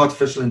sorts of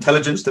artificial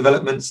intelligence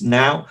developments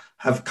now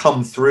have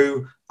come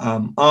through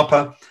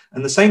ARPA.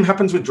 And the same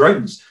happens with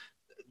drones.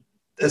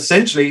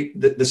 Essentially,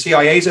 the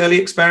CIA's early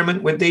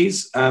experiment with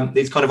these kind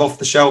of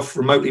off-the-shelf,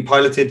 remotely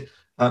piloted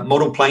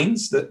model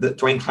planes that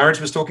Dwayne Claridge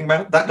was talking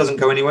about, that doesn't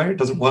go anywhere. It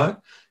doesn't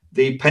work.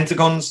 The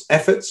Pentagon's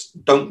efforts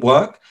don't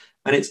work.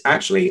 And it's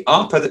actually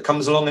ARPA that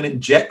comes along and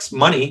injects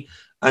money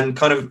and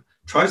kind of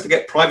tries to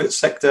get private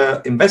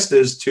sector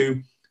investors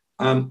to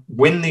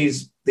win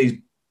these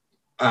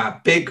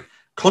big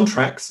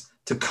contracts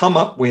to come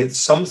up with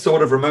some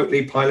sort of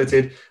remotely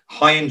piloted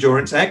high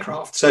endurance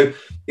aircraft. So,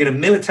 you know,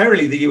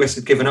 militarily, the US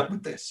had given up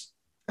with this,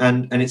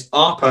 and it's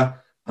ARPA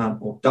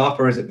or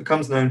DARPA as it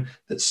becomes known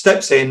that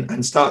steps in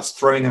and starts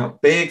throwing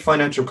out big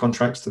financial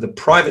contracts to the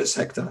private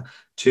sector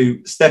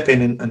to step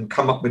in and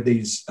come up with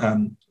these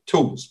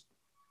tools.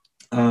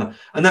 And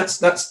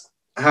that's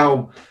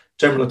how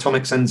General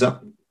Atomics ends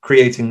up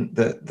creating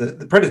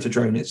the Predator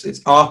drone. It's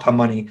ARPA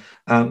money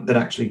that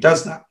actually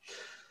does that.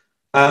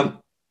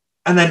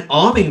 And then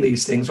arming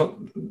these things,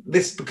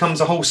 this becomes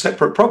a whole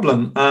separate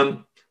problem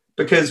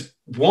because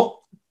what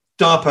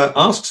DARPA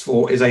asks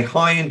for is a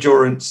high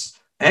endurance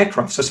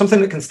aircraft, so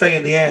something that can stay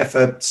in the air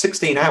for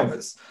 16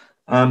 hours.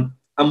 And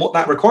what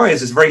that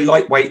requires is a very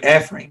lightweight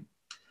airframe.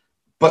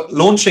 But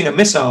launching a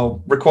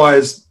missile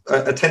requires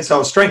a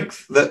tensile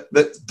strength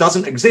that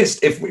doesn't exist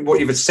if what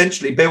you've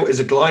essentially built is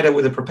a glider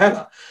with a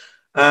propeller.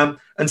 And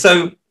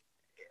so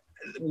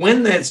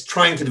when there's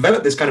trying to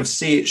develop this kind of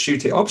see it,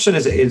 shoot it option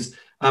as it is,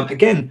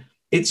 again,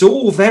 it's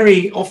all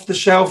very off the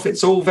shelf.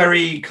 It's all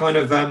very kind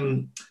of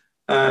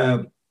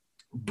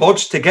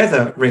bodged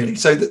together, really.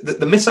 So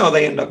the missile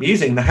they end up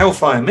using, the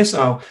Hellfire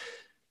missile,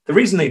 the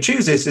reason they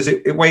choose this is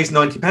it weighs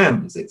 90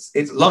 pounds.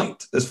 It's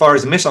light as far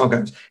as a missile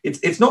goes.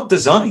 It's not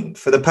designed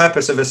for the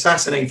purpose of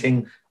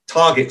assassinating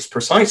targets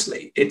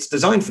precisely. It's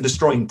designed for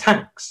destroying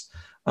tanks.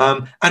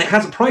 And it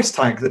has a price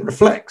tag that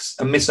reflects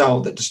a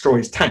missile that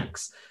destroys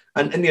tanks.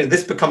 and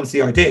this becomes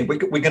the idea. We're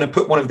going to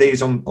put one of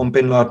these on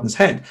bin Laden's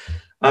head.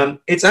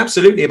 It's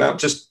absolutely about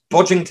just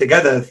bodging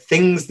together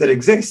things that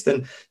exist.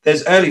 And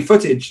there's early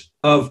footage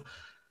of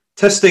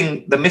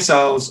testing the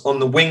missiles on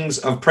the wings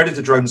of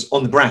Predator drones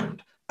on the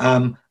ground.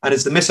 And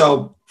as the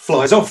missile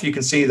flies off, you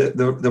can see that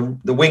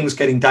the wings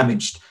getting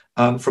damaged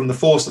from the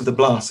force of the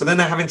blast. So then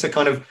they're having to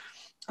kind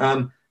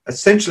of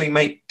essentially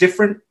make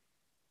different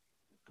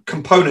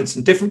components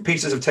and different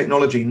pieces of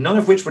technology, none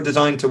of which were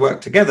designed to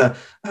work together,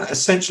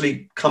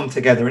 essentially come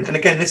together. And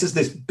again, this is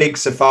this big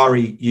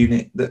Safari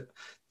unit that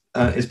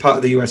is part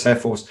of the US Air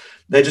Force.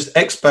 They're just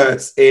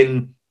experts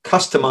in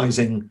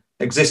customizing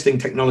existing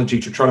technology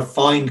to try to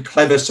find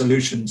clever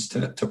solutions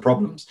to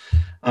problems.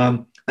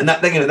 And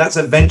that's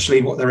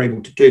eventually what they're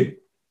able to do.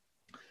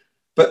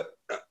 But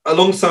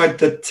alongside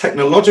the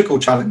technological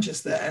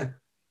challenges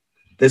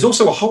there's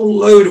also a whole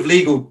load of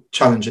legal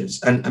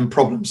challenges and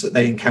problems that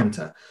they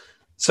encounter.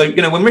 So,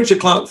 when Richard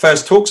Clarke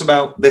first talks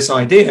about this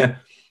idea,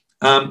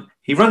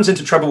 he runs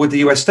into trouble with the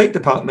US State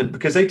Department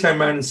because they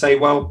turn around and say,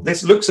 well,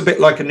 this looks a bit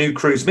like a new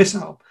cruise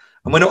missile.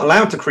 And we're not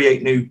allowed to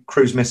create new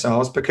cruise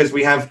missiles because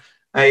we have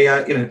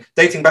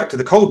dating back to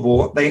the Cold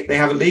War, they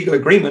have a legal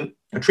agreement,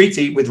 a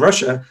treaty with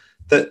Russia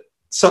that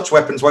such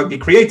weapons won't be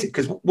created.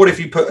 Because what if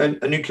you put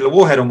a nuclear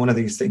warhead on one of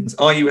these things?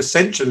 Are you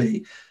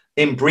essentially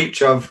in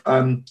breach of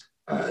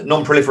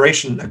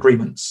non-proliferation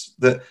agreements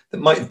that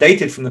might have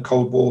dated from the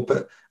Cold War,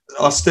 but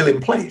are still in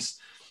place?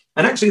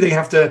 And actually they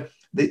have to,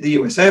 the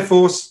US Air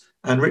Force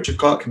and Richard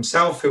Clarke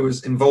himself, who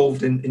was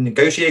involved in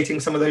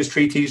negotiating some of those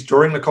treaties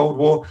during the Cold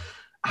War,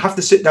 have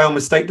to sit down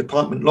with State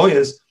Department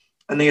lawyers,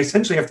 and they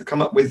essentially have to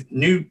come up with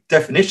new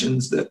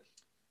definitions that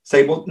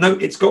say, well, no,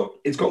 it's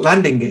got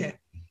landing gear.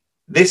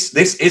 This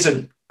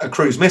isn't a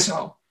cruise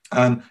missile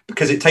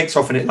because it takes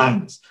off and it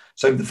lands.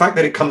 So the fact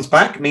that it comes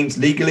back means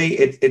legally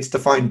it's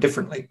defined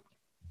differently.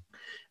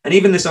 And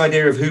even this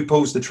idea of who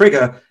pulls the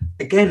trigger,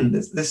 again,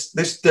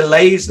 this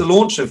delays the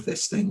launch of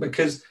this thing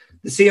because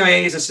the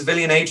CIA is a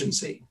civilian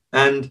agency.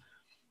 And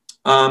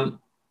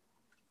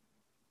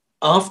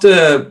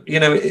after,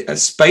 a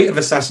spate of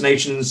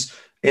assassinations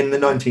in the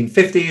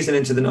 1950s and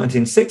into the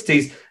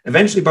 1960s,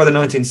 eventually by the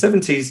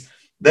 1970s,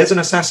 there's an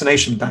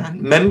assassination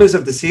ban. Members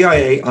of the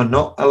CIA are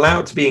not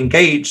allowed to be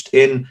engaged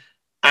in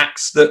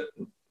acts that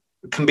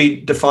can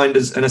be defined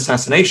as an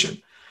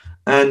assassination.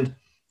 And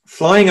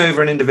flying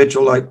over an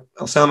individual like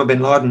Osama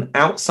bin Laden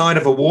outside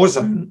of a war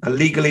zone, a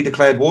legally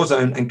declared war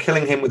zone, and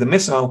killing him with a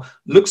missile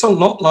looks a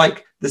lot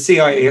like the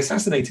CIA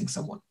assassinating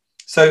someone.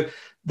 So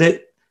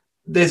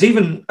there's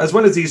even, as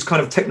well as these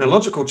kind of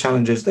technological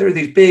challenges, there are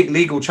these big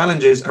legal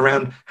challenges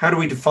around how do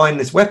we define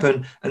this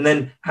weapon? And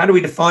then how do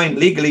we define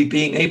legally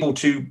being able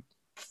to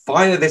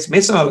fire this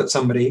missile at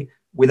somebody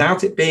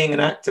without it being an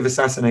act of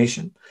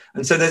assassination?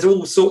 And so there's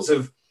all sorts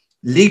of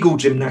legal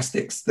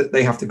gymnastics that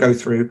they have to go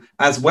through,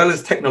 as well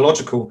as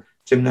technological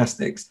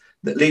gymnastics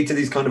that lead to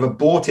these kind of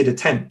aborted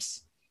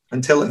attempts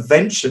until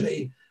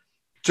eventually,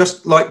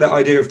 just like the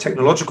idea of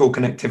technological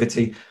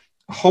connectivity,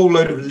 a whole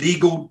load of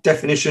legal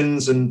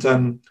definitions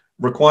and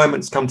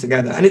requirements come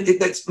together. And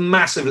it's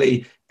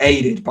massively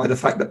aided by the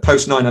fact that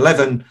post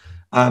 9/11,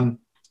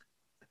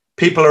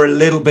 people are a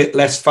little bit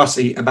less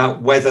fussy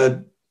about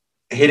whether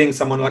hitting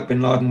someone like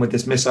bin Laden with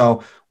this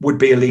missile would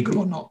be illegal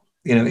or not.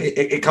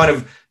 It kind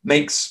of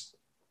makes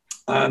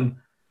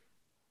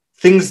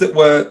things that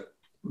were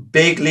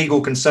big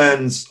legal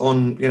concerns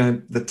on,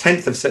 the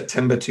 10th of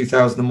September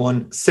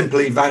 2001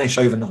 simply vanish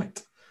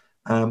overnight.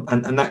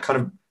 And that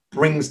kind of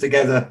brings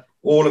together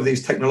all of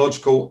these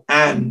technological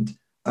and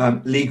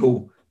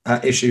legal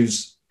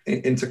issues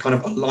into kind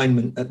of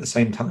alignment at the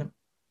same time.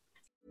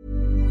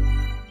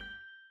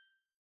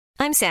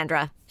 I'm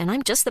Sandra, and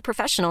I'm just the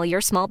professional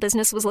your small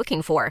business was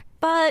looking for.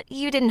 But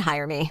you didn't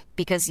hire me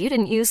because you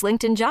didn't use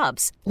LinkedIn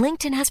Jobs.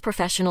 LinkedIn has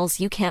professionals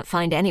you can't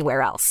find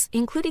anywhere else,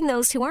 including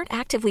those who aren't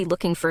actively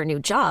looking for a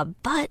new job,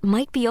 but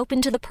might be open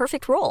to the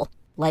perfect role,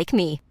 like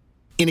me.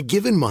 In a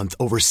given month,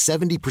 over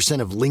 70%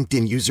 of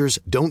LinkedIn users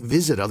don't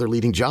visit other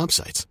leading job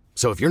sites.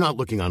 So if you're not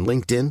looking on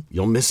LinkedIn,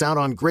 you'll miss out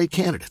on great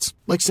candidates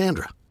like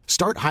Sandra.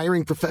 Start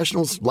hiring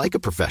professionals like a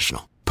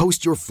professional.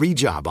 Post your free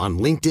job on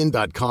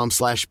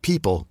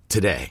linkedin.com/people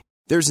today.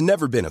 There's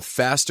never been a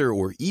faster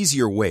or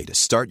easier way to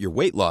start your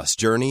weight loss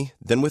journey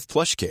than with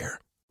PlushCare.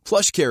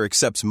 PlushCare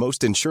accepts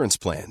most insurance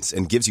plans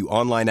and gives you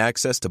online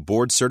access to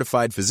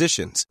board-certified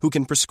physicians who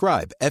can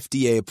prescribe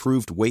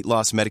FDA-approved weight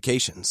loss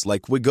medications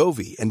like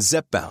Wegovy and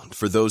Zepbound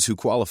for those who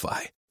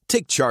qualify.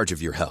 Take charge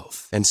of your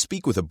health and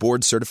speak with a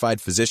board-certified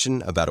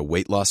physician about a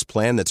weight loss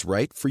plan that's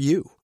right for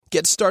you.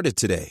 Get started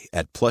today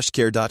at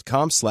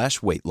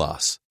plushcare.com/weight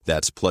loss.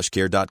 That's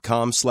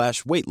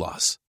plushcare.com/weight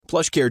loss.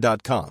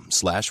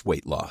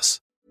 plushcare.com/weight loss.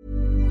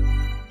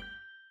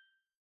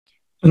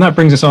 And that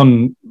brings us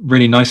on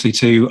really nicely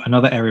to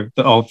another area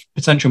of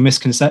potential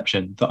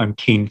misconception that I'm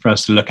keen for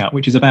us to look at,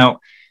 which is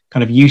about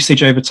kind of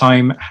usage over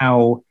time,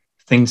 how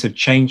things have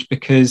changed,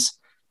 because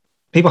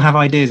people have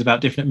ideas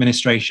about different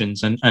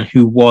administrations and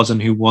who was and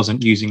who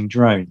wasn't using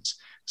drones.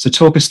 So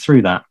talk us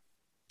through that.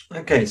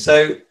 Okay,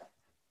 so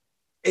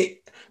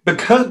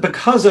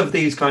because of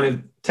these kind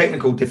of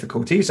technical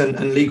difficulties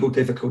and legal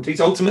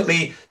difficulties,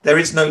 ultimately there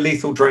is no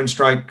lethal drone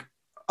strike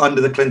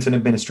under the Clinton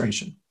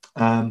administration.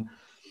 And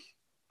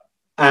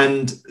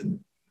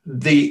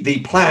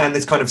the plan,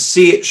 this kind of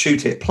see it,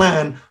 shoot it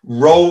plan,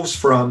 rolls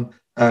from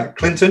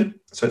Clinton.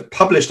 So it's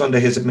published under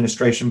his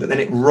administration, but then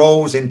it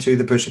rolls into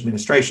the Bush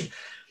administration.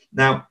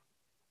 Now,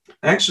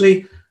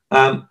 actually,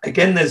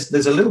 again, there's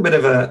a little bit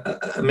of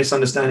a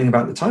misunderstanding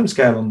about the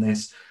timescale on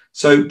this.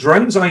 So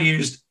drones are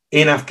used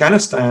in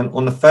Afghanistan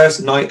on the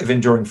first night of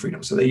Enduring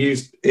Freedom. So they're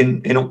used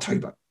in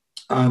October.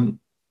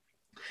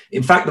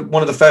 In fact,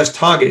 one of the first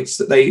targets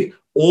that they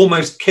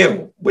almost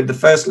kill with the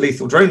first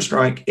lethal drone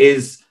strike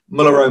is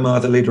Mullah Omar,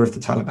 the leader of the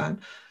Taliban.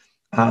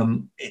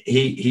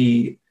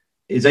 He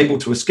is able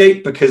to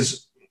escape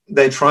because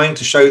they're trying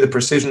to show the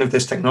precision of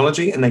this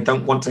technology, and they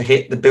don't want to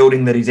hit the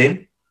building that he's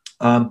in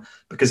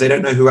because they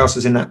don't know who else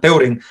is in that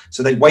building.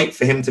 So they wait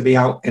for him to be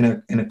out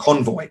in a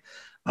convoy.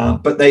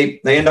 But they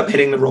end up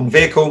hitting the wrong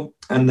vehicle,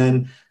 and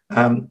then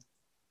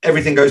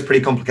everything goes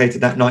pretty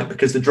complicated that night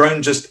because the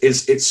drone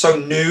it's so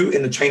new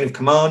in the chain of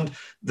command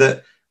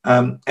that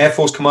Air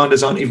Force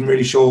commanders aren't even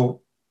really sure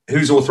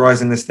who's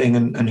authorizing this thing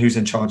and who's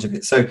in charge of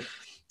it. So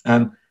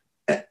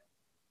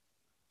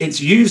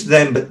it's used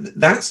then, but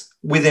that's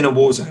within a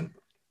war zone.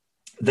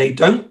 They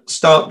don't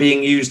start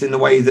being used in the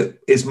way that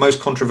is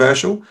most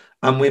controversial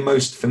and we're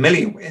most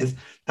familiar with,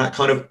 that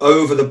kind of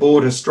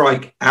over-the-border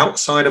strike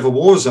outside of a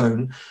war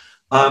zone,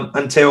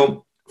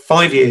 until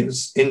 5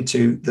 years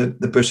into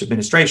the Bush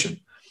administration.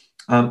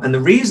 And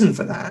the reason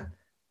for that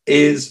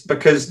is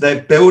because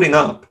they're building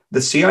up,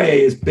 the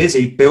CIA is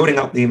busy building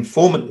up the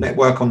informant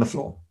network on the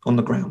floor, on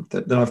the ground,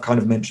 that I've kind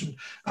of mentioned,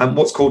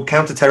 what's called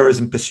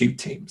counterterrorism pursuit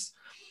teams.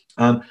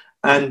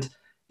 And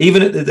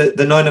even at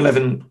the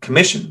 9/11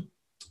 Commission,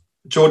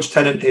 George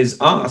Tenet is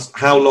asked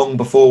how long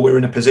before we're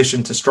in a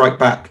position to strike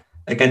back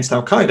against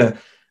Al-Qaeda.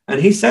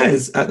 And he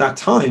says at that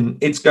time,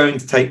 it's going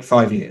to take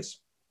 5 years.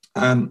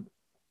 And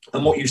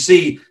what you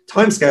see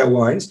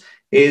timescale-wise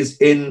is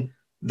in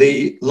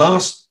the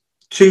last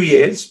 2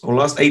 years or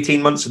last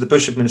 18 months of the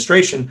Bush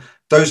administration,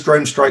 those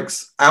drone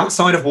strikes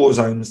outside of war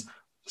zones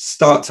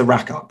start to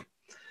rack up.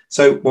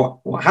 So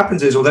what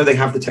happens is, although they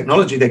have the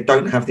technology, they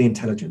don't have the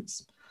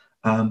intelligence.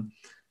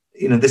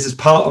 This is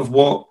part of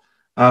what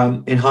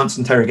enhanced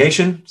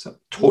interrogation, so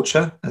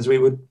torture, as we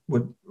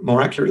would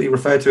more accurately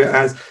refer to it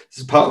as. This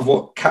is part of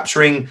what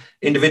capturing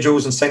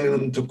individuals and sending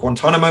them to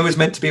Guantanamo is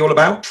meant to be all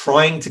about,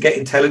 trying to get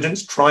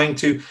intelligence, trying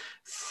to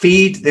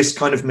feed this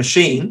kind of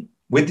machine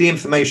with the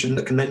information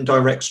that can then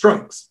direct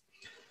strikes.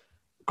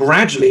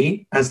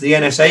 Gradually, as the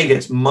NSA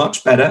gets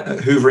much better at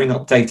hoovering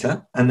up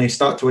data and they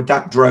start to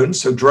adapt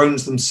drones, so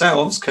drones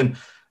themselves can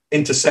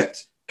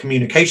intercept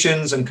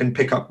communications and can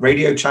pick up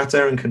radio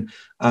chatter and can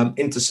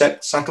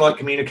intercept satellite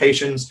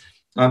communications.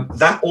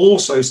 That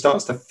also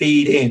starts to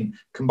feed in,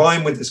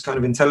 combined with this kind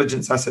of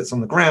intelligence assets on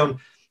the ground.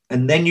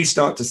 And then you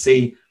start to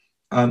see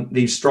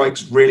these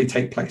strikes really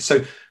take place.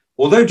 So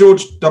although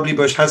George W.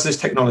 Bush has this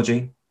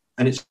technology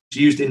and it's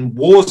used in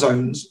war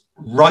zones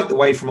right the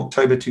way from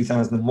October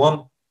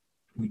 2001,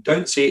 we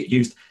don't see it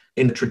used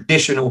in the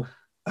traditional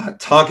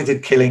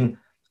targeted killing,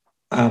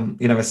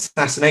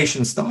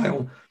 assassination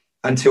style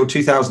until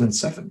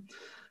 2007.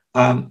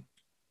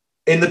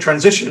 In the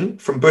transition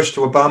from Bush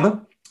to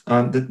Obama,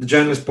 the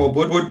journalist Bob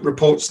Woodward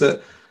reports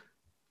that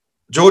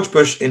George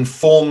Bush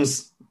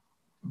informs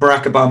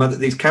Barack Obama that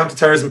these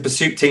counterterrorism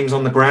pursuit teams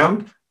on the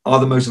ground are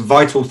the most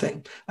vital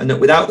thing, and that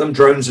without them,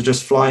 drones are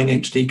just flying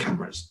HD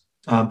cameras.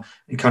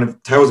 He kind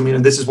of tells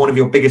him, this is one of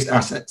your biggest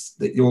assets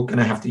that you're going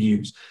to have to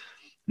use.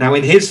 Now,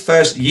 in his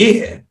first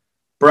year,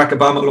 Barack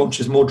Obama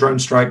launches more drone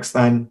strikes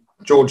than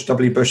George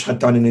W. Bush had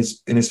done in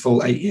his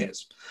full 8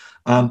 years.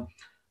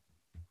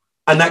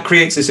 And that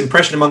creates this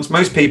impression amongst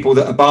most people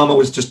that Obama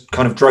was just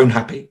kind of drone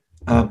happy.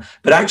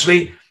 But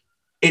actually,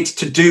 it's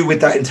to do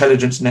with that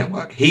intelligence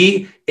network.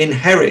 He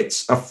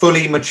inherits a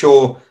fully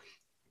mature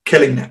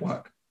killing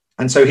network.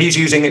 And so he's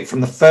using it from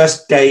the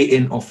first day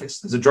in office.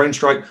 There's a drone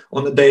strike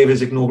on the day of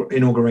his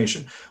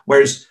inauguration,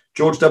 whereas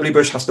George W.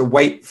 Bush has to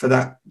wait for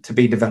that to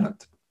be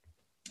developed.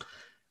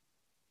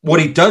 What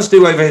he does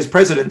do over his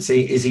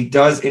presidency is he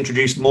does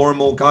introduce more and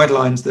more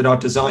guidelines that are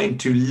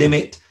designed to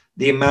limit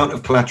the amount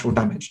of collateral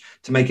damage,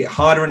 to make it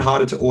harder and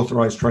harder to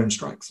authorize drone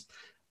strikes.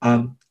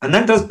 And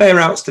that does bear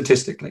out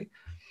statistically.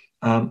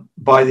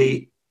 By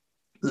the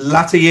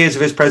latter years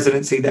of his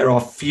presidency, there are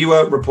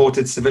fewer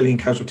reported civilian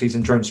casualties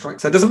in drone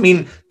strikes. That doesn't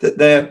mean that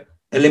they're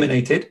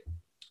eliminated,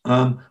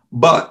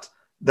 but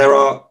there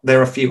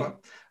are fewer.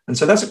 And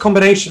so that's a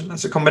combination.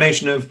 That's a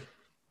combination of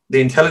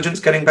the intelligence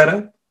getting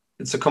better.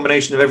 It's a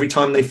combination of every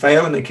time they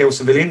fail and they kill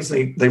civilians,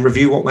 they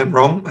review what went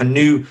wrong and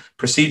new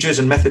procedures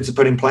and methods are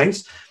put in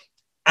place,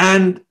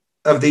 and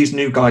of these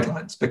new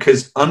guidelines.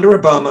 Because under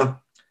Obama,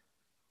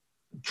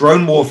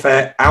 drone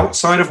warfare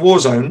outside of war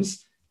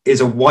zones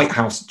is a White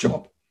House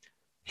job.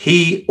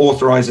 He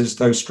authorizes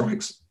those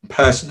strikes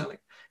personally.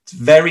 It's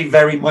very,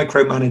 very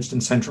micromanaged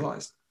and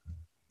centralized.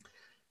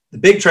 The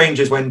big change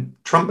is when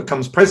Trump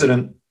becomes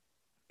president,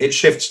 it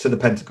shifts to the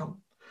Pentagon.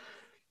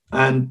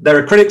 And there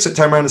are critics that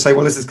turn around and say,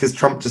 well, this is because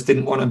Trump just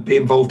didn't want to be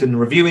involved in the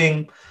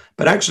reviewing.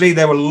 But actually,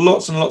 there were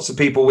lots and lots of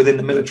people within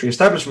the military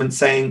establishment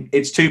saying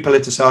it's too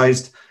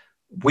politicized.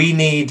 We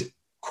need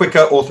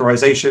quicker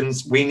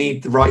authorizations. We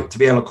need the right to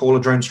be able to call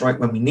a drone strike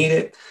when we need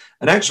it.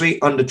 And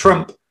actually, under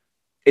Trump,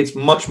 it's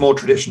much more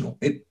traditional.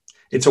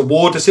 It's a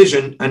war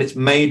decision, and it's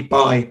made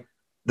by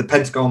the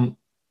Pentagon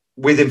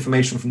with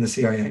information from the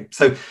CIA.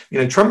 So,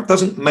 Trump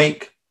doesn't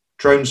make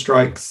drone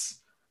strikes.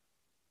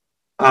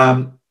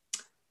 There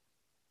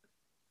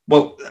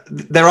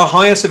are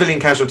higher civilian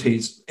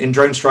casualties in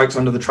drone strikes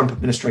under the Trump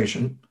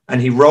administration,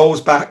 and he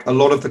rolls back a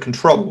lot of the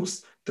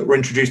controls that were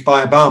introduced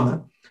by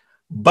Obama.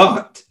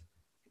 But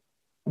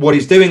what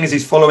he's doing is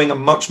he's following a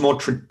much more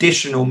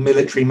traditional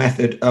military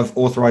method of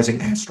authorizing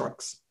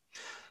airstrikes.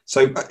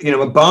 So,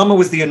 Obama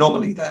was the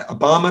anomaly there.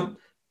 Obama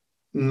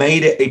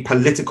made it a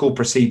political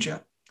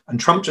procedure, and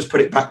Trump just put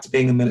it back to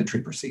being a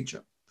military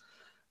procedure.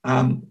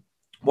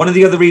 One of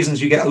the other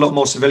reasons you get a lot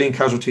more civilian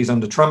casualties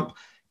under Trump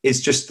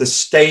is just the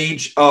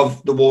stage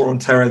of the war on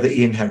terror that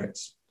he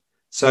inherits.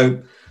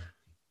 So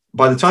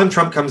by the time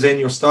Trump comes in,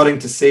 you're starting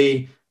to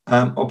see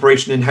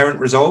Operation Inherent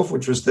Resolve,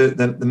 which was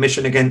the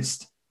mission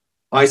against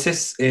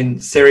ISIS in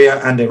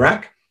Syria and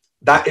Iraq.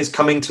 That is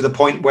coming to the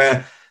point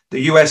where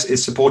the US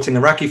is supporting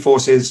Iraqi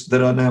forces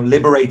that are now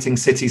liberating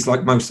cities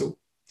like Mosul.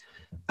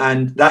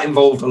 And that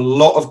involved a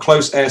lot of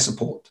close air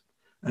support.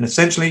 And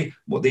essentially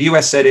what the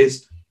US said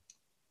is,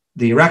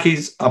 the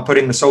Iraqis are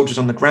putting the soldiers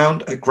on the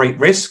ground at great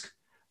risk,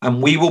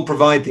 and we will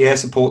provide the air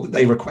support that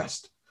they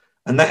request.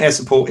 And that air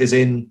support is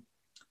in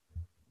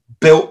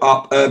built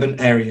up urban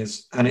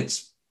areas, and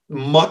it's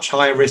much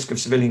higher risk of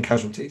civilian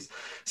casualties.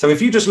 So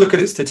if you just look at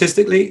it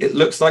statistically, it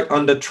looks like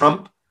under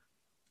Trump,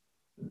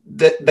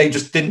 that they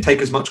just didn't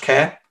take as much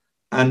care,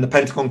 and the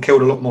Pentagon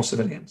killed a lot more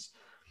civilians.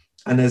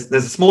 And there's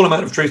a small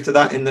amount of truth to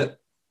that in that,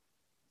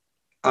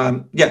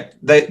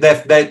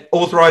 they're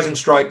authorizing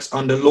strikes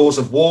under laws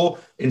of war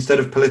instead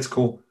of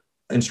political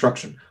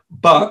instruction.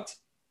 But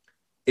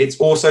it's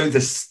also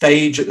the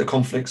stage that the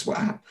conflicts were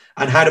at.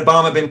 And had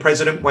Obama been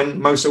president when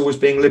Mosul was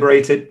being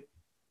liberated,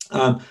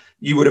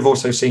 you would have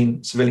also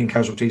seen civilian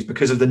casualties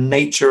because of the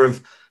nature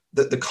of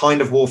the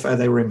kind of warfare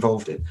they were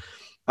involved in.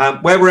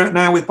 Where we're at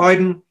now with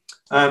Biden,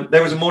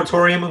 there was a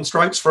moratorium on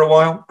strikes for a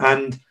while,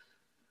 and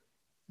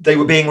they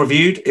were being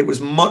reviewed. It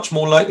was much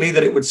more likely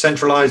that it would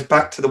centralize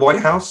back to the White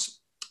House.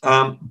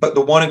 But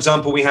the one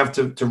example we have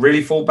to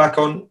really fall back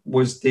on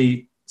was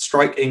the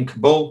strike in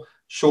Kabul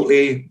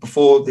shortly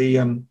before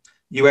the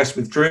US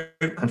withdrew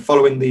and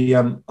following the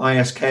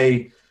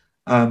ISK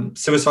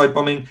suicide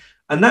bombing.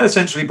 And that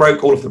essentially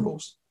broke all of the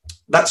rules.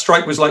 That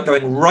strike was like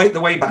going right the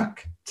way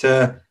back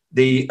to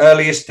the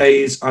earliest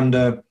days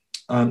under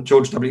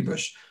George W.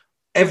 Bush.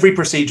 Every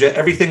procedure,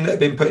 everything that had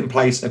been put in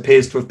place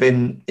appears to have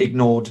been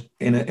ignored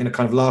in a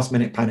kind of last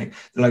minute panic.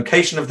 The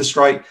location of the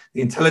strike,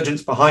 the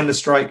intelligence behind the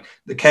strike,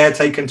 the care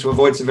taken to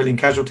avoid civilian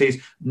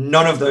casualties,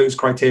 none of those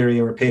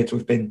criteria appear to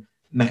have been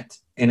met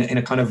in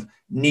a kind of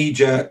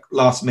knee-jerk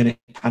last minute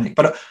panic.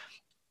 But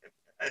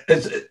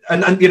it's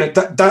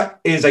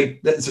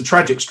a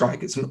tragic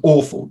strike. It's an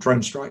awful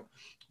drone strike,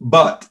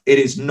 but it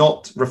is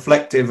not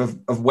reflective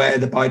of where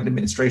the Biden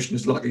administration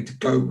is likely to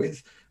go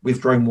with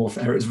drone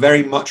warfare. It's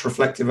very much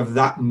reflective of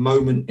that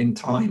moment in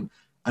time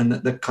and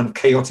the kind of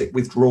chaotic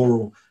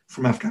withdrawal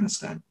from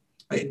Afghanistan.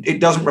 It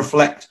doesn't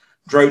reflect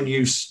drone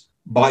use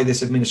by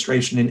this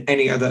administration in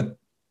any other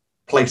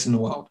place in the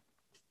world.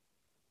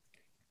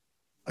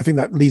 I think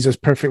that leads us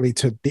perfectly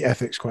to the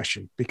ethics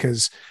question,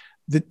 because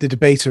the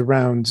debate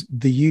around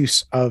the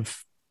use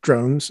of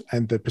drones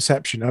and the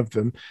perception of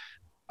them,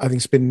 I think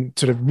it's been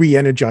sort of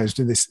re-energized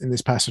in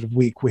this past sort of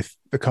week with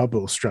the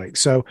Kabul strike.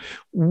 So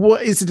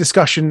what is the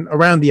discussion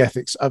around the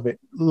ethics of it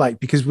like?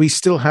 Because we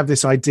still have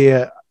this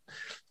idea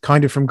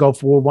kind of from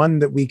Gulf War I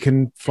that we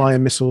can fly a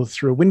missile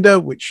through a window,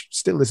 which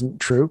still isn't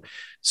true.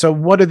 So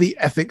what are the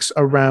ethics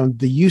around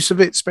the use of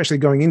it, especially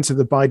going into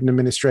the Biden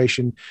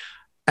administration,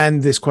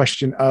 and this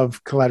question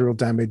of collateral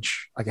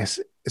damage, I guess,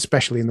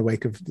 especially in the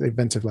wake of the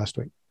events of last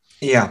week?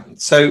 Yeah.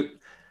 So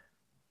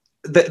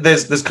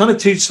there's kind of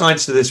two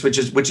sides to this, which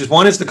is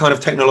one is the kind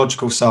of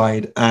technological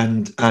side,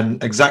 and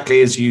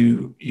exactly as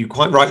you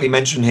quite rightly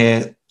mentioned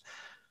here,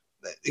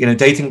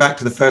 dating back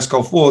to the first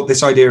Gulf War,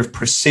 this idea of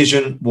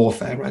precision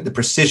warfare, right? The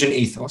precision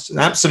ethos, an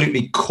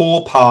absolutely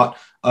core part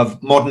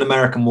of modern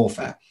American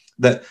warfare,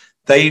 that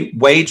they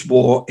wage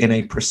war in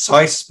a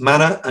precise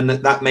manner, and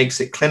that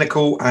makes it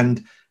clinical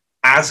and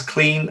as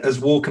clean as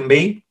war can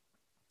be.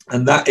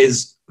 And that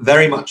is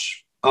very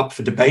much up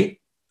for debate.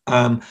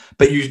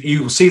 But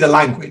you will see the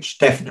language,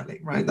 definitely,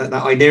 right? That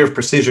idea of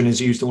precision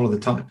is used all of the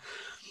time.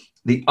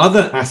 The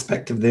other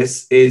aspect of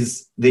this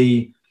is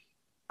the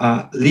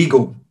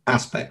legal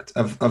aspect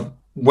of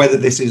whether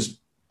this is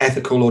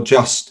ethical or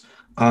just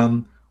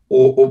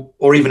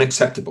or even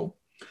acceptable.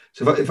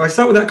 So if I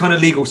start with that kind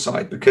of legal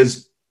side,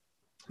 because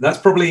that's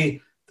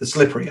probably the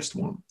slipperiest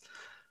one.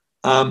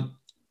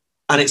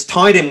 And it's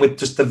tied in with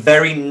just the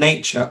very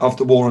nature of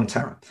the war on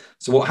terror.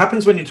 So what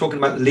happens when you're talking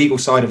about the legal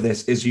side of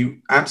this is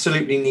you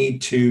absolutely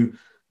need to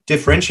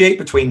differentiate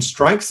between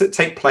strikes that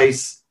take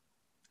place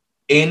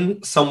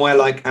in somewhere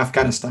like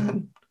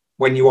Afghanistan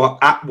when you are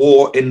at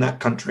war in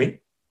that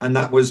country. And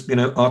that was,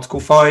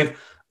 Article 5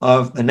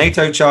 of the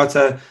NATO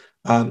Charter.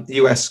 The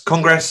US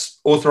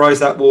Congress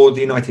authorized that war.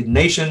 The United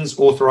Nations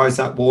authorized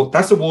that war.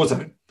 That's a war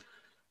zone.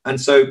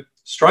 And so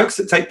strikes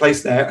that take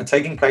place there are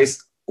taking place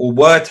or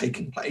were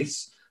taking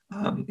place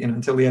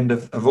until the end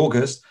of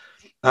August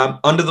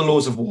under the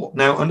laws of war.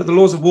 Now, under the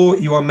laws of war,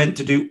 you are meant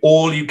to do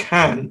all you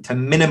can to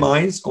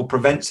minimize or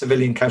prevent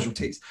civilian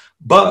casualties.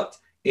 But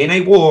in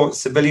a war,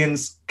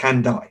 civilians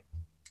can die.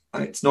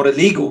 It's not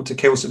illegal to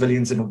kill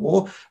civilians in a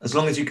war as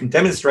long as you can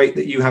demonstrate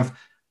that you have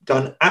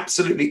done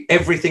absolutely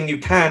everything you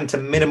can to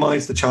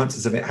minimize the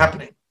chances of it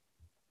happening.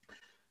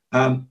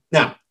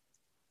 Now,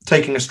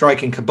 taking a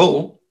strike in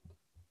Kabul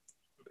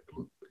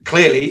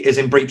clearly is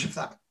in breach of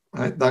that.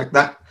 Right?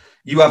 That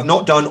you have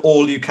not done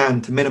all you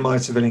can to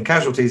minimize civilian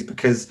casualties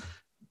because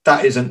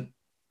that isn't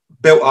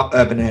built up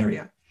urban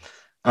area.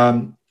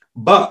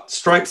 But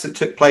strikes that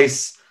took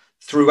place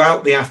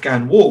throughout the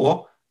Afghan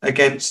war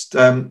against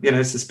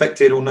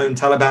suspected or known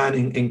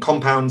Taliban in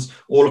compounds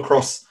all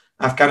across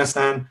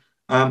Afghanistan,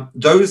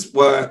 those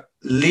were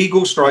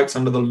legal strikes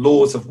under the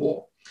laws of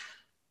war.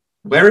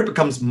 Where it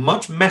becomes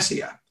much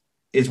messier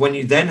is when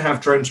you then have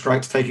drone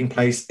strikes taking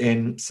place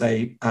in,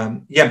 say,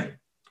 Yemen,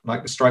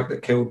 like the strike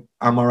that killed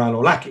Ammar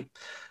al-Awlaki,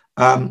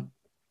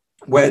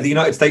 where the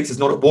United States is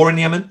not at war in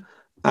Yemen,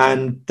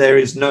 and there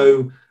is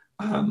no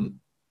kind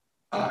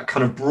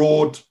of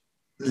broad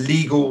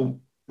legal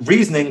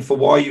reasoning for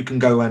why you can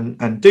go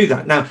and do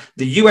that. Now,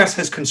 the US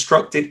has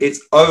constructed its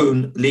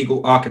own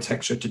legal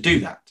architecture to do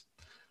that.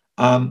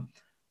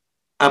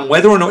 And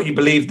whether or not you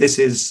believe this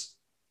is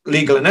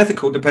legal and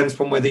ethical depends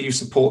upon whether you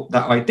support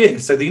that idea.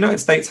 So the United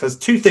States has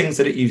two things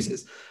that it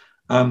uses.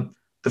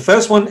 The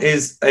first one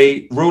is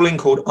a ruling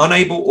called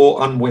unable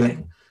or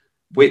unwilling,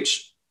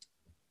 which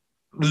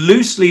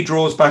loosely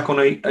draws back on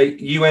a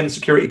UN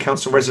Security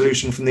Council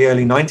resolution from the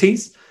early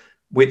 90s,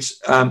 which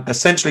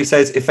essentially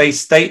says if a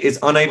state is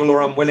unable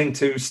or unwilling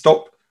to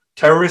stop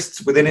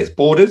terrorists within its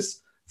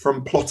borders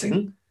from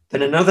plotting,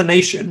 then another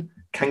nation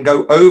can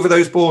go over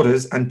those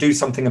borders and do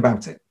something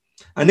about it.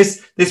 And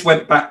this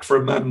went back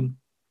from,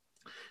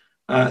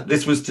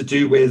 this was to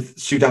do with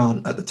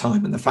Sudan at the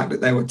time and the fact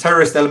that there were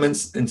terrorist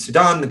elements in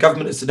Sudan. The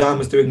government of Sudan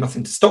was doing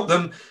nothing to stop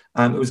them.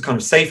 It was kind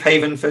of safe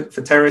haven for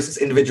terrorists.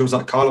 Individuals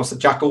like Carlos the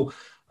Jackal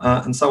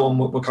and so on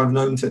were kind of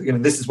known to,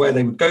 this is where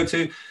they would go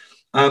to.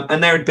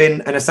 And there had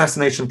been an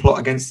assassination plot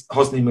against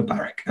Hosni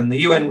Mubarak. And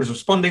the UN was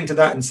responding to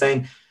that and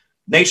saying,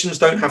 nations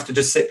don't have to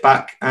just sit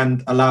back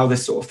and allow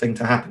this sort of thing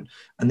to happen.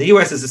 And the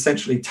US has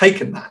essentially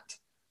taken that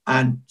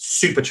and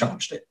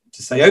supercharged it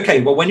to say,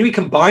 okay, well, when we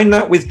combine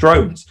that with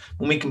drones,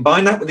 when we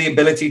combine that with the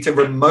ability to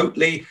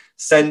remotely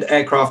send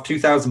aircraft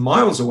 2,000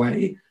 miles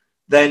away,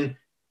 then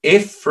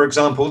if, for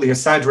example, the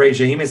Assad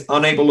regime is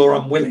unable or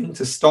unwilling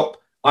to stop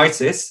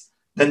ISIS,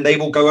 then they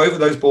will go over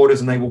those borders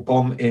and they will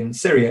bomb in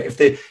Syria. If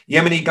the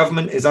Yemeni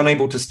government is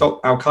unable to stop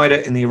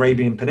al-Qaeda in the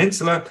Arabian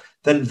Peninsula,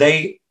 then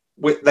they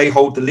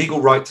hold the legal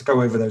right to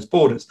go over those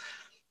borders.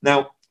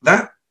 Now,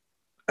 that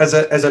as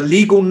a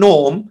legal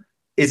norm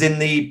is in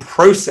the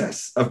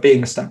process of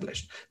being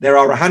established. There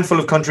are a handful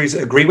of countries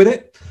that agree with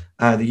it.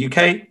 The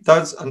UK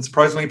does,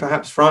 unsurprisingly,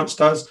 perhaps France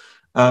does,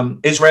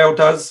 Israel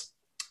does,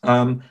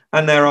 and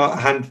there are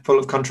a handful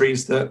of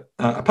countries that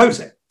oppose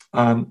it,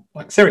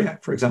 like Syria,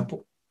 for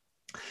example.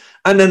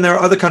 And then there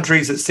are other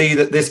countries that see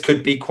that this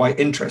could be quite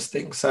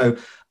interesting. So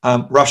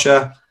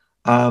Russia,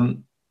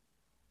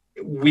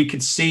 we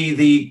could see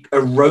the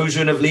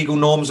erosion of legal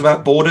norms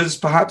about borders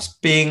perhaps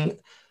being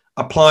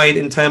applied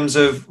in terms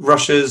of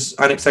Russia's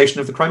annexation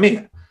of the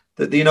Crimea.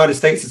 That the United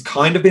States has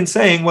kind of been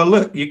saying, well,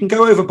 look, you can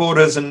go over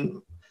borders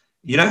and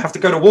you don't have to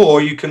go to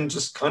war. You can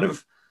just kind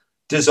of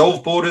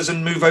dissolve borders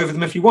and move over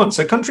them if you want.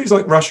 So countries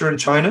like Russia and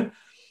China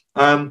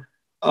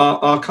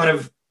are kind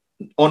of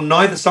on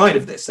neither side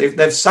of this.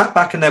 They've sat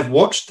back and they've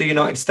watched the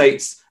United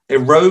States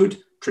erode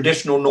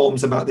traditional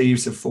norms about the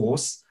use of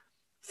force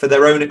for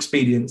their own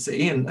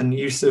expediency and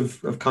use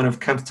of kind of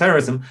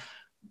counterterrorism.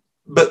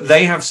 But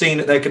they have seen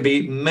that there could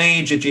be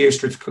major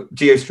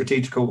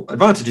geostrategical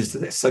advantages to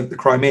this. So the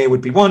Crimea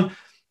would be one,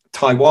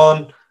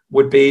 Taiwan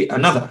would be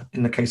another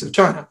in the case of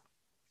China.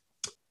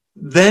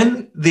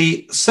 Then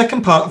the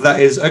second part of that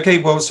is, okay,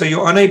 well, so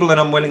you're unable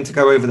and unwilling to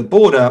go over the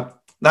border.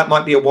 That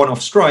might be a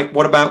one-off strike.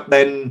 What about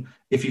then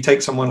if you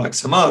take someone like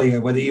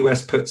Somalia, where the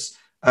US puts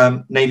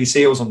Navy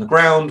SEALs on the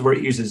ground, where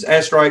it uses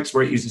airstrikes,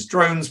 where it uses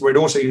drones, where it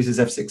also uses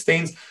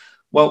F-16s?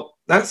 Well,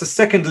 that's a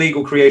second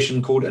legal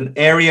creation called an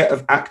area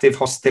of active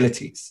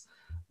hostilities,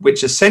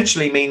 which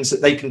essentially means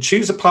that they can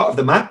choose a part of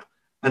the map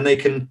and they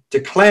can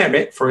declare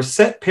it for a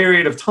set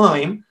period of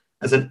time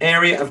as an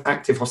area of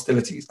active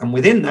hostilities. And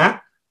within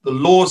that, the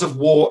laws of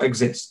war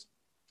exist.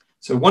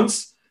 So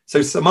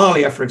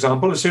Somalia, for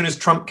example, as soon as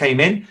Trump came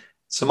in,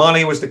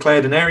 Somalia was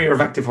declared an area of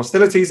active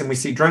hostilities, and we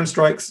see drone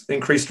strikes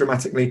increase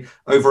dramatically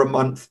over a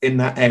month in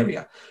that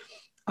area.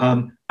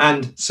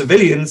 And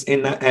civilians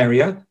in that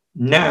area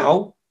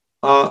now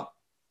are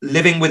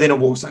living within a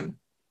war zone.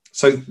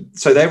 So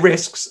their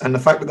risks and the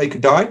fact that they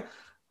could die,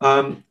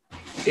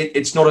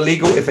 it's not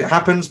illegal if it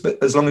happens,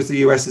 but as long as the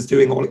US is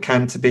doing all it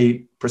can to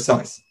be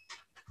precise.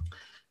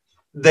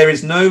 There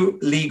is no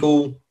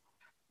legal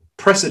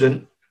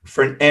precedent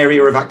for an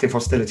area of active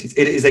hostilities.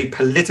 It is a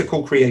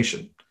political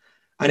creation.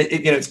 And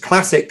it's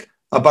classic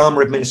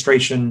Obama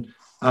administration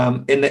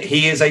in that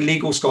he is a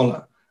legal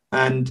scholar.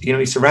 And,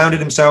 he surrounded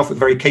himself with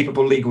very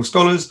capable legal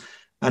scholars,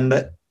 and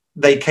that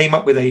they came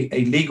up with a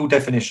legal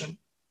definition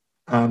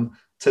to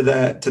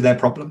their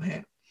problem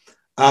here.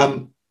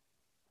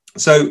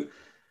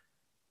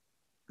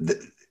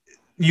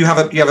 You have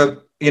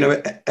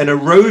an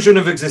erosion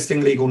of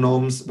existing legal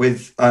norms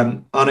with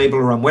unable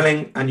or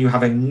unwilling, and you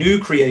have a new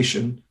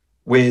creation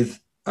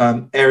with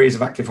areas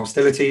of active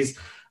hostilities.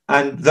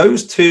 And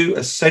those two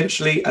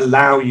essentially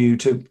allow you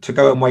to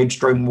go and wage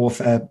drone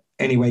warfare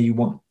any way you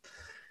want.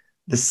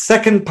 The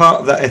second part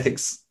of that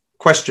ethics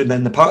question,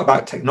 then, the part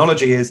about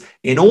technology, is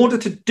in order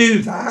to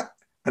do that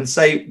and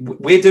say,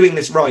 we're doing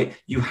this right,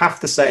 you have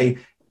to say,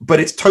 but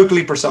it's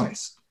totally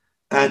precise.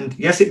 And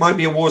yes, it might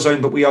be a war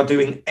zone, but we are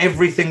doing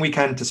everything we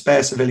can to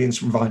spare civilians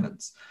from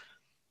violence.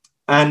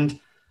 And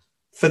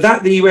for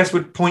that, the US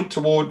would point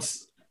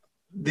towards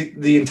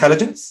the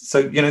intelligence.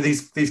 So,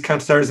 these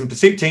counterterrorism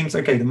pursuit teams,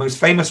 okay, the most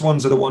famous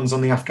ones are the ones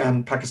on the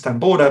Afghan-Pakistan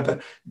border,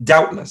 but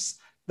doubtless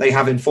they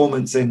have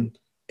informants in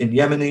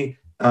Yemeni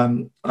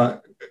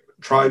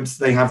tribes.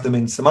 They have them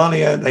in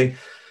Somalia.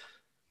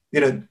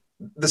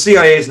 The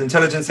CIA is an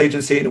intelligence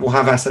agency, and it will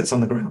have assets on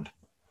the ground.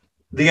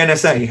 The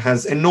NSA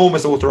has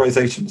enormous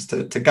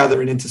authorizations to gather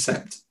and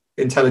intercept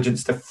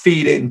intelligence to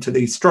feed into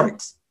these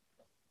strikes.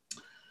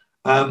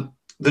 The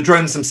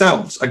drones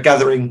themselves are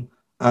gathering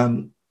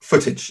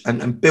footage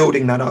and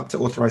building that up to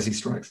authorize these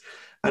strikes.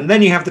 And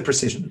then you have the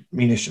precision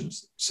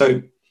munitions.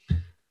 So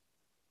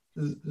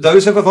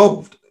those have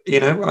evolved.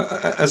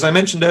 As I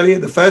mentioned earlier,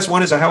 the first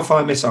one is a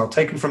Hellfire missile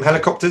taken from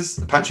helicopters,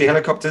 Apache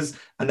helicopters,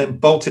 and then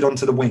bolted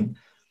onto the wing.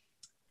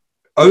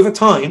 Over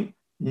time,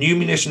 new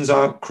munitions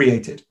are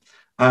created.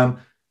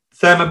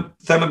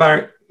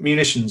 Thermobaric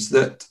munitions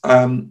that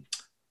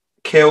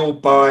kill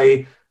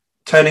by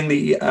turning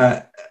the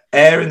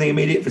air in the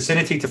immediate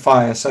vicinity to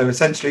fire, so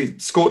essentially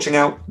scorching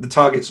out the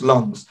target's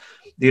lungs.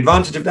 The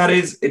advantage of that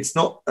is it's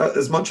not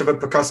as much of a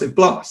percussive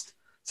blast,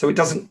 so it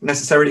doesn't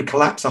necessarily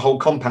collapse a whole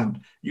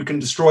compound. You can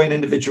destroy an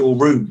individual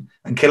room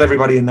and kill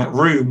everybody in that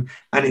room,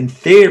 and in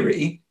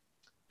theory,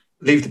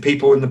 leave the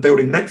people in the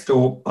building next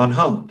door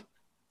unharmed.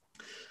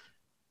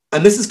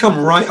 And this has come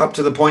right up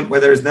to the point where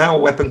there is now a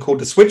weapon called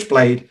the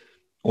Switchblade,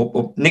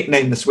 or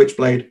nicknamed the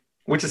Switchblade,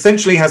 which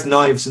essentially has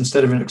knives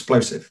instead of an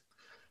explosive.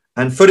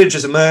 And footage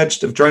has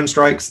emerged of drone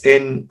strikes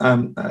in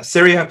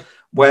Syria,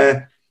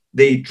 where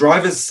the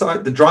driver's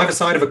side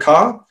of a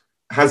car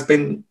has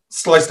been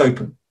sliced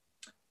open,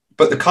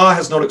 but the car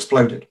has not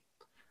exploded.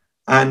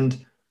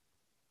 And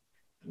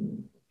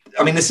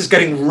I mean, this is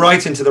getting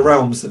right into the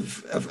realms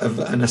of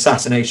an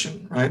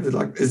assassination, right?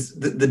 Like,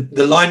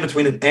 the line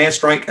between an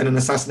airstrike and an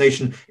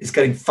assassination is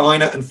getting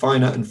finer and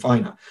finer and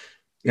finer.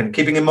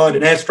 Keeping in mind,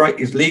 an airstrike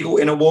is legal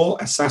in a war.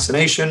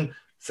 Assassination,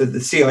 for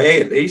the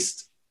CIA at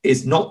least,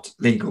 is not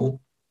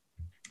legal.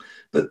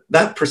 But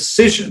that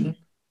precision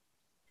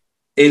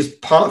is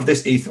part of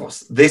this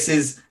ethos. This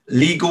is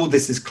legal.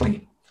 This is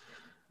clean.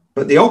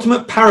 But the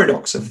ultimate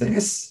paradox of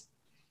this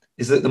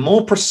is that the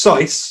more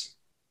precise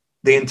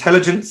the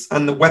intelligence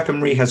and the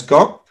weaponry has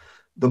got,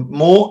 the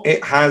more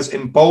it has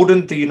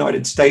emboldened the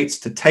United States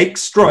to take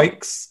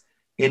strikes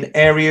in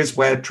areas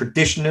where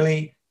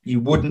traditionally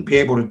you wouldn't be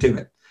able to do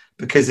it,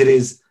 because it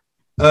is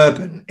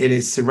urban, it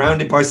is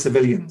surrounded by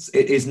civilians,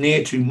 it is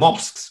near to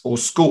mosques or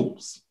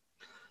schools.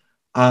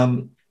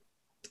 And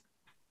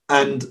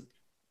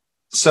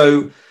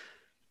so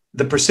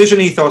the precision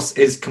ethos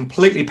is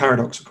completely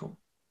paradoxical.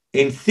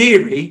 In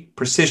theory,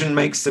 precision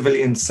makes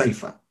civilians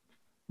safer,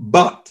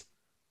 but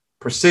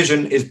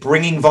precision is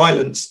bringing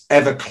violence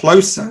ever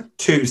closer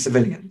to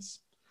civilians.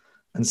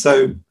 And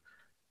so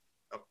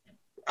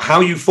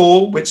how you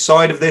fall, which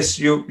side of this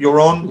you're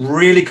on,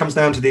 really comes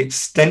down to the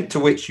extent to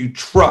which you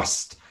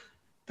trust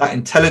that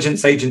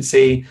intelligence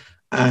agency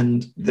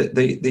and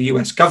the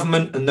US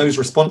government and those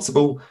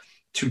responsible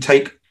to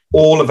take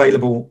all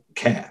available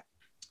care.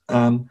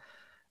 And,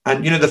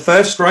 the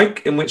first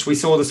strike in which we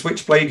saw the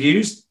Switchblade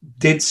used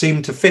did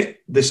seem to fit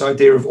this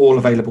idea of all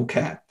available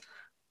care.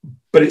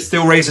 But it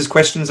still raises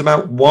questions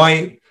about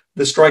why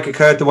the strike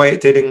occurred the way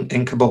it did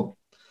in Kabul.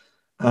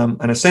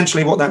 And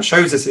essentially what that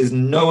shows us is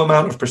no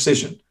amount of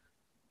precision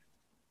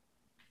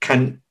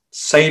can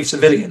save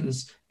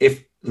civilians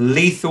if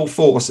lethal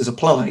force is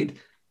applied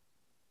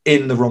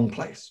in the wrong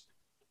place.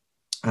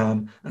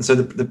 And so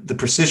the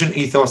precision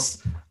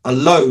ethos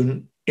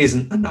alone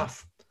isn't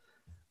enough.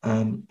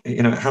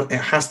 It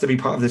has to be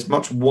part of this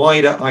much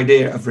wider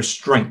idea of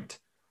restraint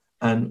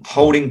and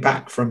holding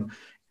back from,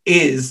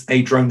 is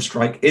a drone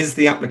strike, is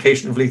the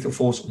application of lethal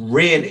force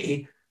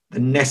really the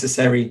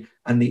necessary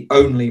and the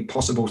only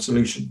possible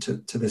solution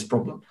to this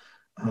problem?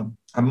 And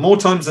more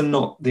times than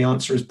not, the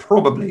answer is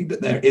probably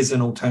that there is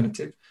an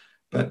alternative.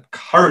 But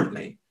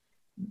currently,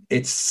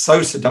 it's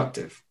so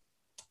seductive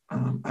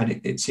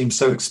And it seems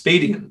so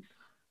expedient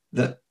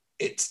that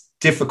it's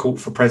difficult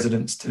for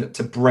presidents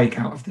to break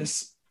out of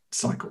this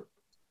cycle.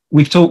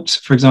 We've talked,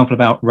 for example,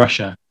 about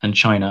Russia and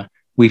China.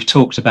 We've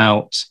talked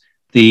about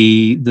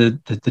the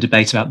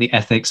debate about the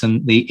ethics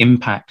and the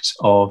impact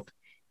of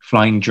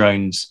flying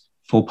drones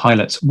for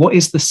pilots. What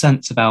is the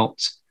sense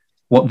about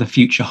what the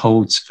future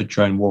holds for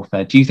drone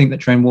warfare? Do you think that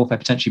drone warfare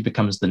potentially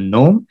becomes the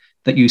norm,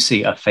 that you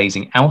see a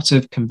phasing out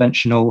of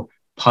conventional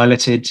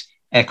piloted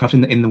aircraft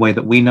in the way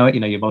that we know it,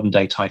 your modern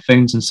day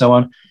Typhoons and so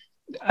on?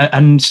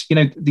 And,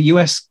 the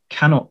US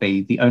cannot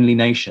be the only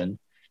nation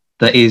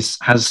that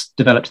has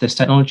developed this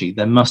technology.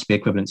 There must be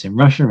equivalents in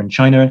Russia and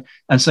China.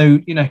 And so,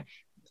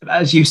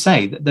 as you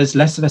say, there's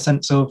less of a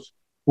sense of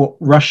what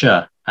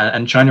Russia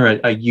and China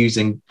are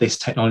using this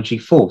technology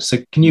for. So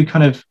can you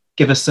kind of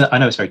give us, I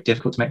know it's very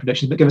difficult to make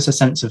predictions, but give us a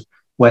sense of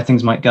where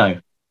things might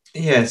go?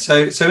 Yeah,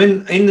 so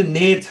in the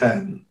near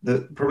term,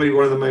 probably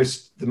one of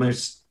the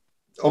most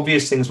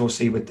obvious things we'll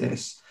see with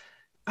this,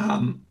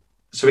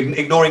 so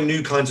ignoring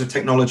new kinds of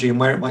technology and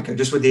where it might go,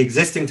 just with the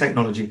existing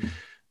technology,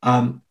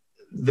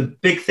 the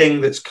big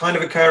thing that's kind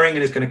of occurring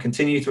and is going to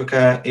continue to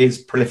occur is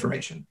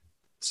proliferation.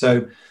 So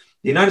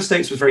the United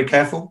States was very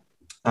careful.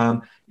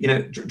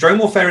 Drone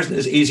warfare isn't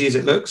as easy as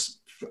it looks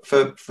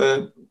for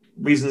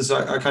reasons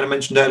I kind of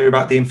mentioned earlier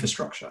about the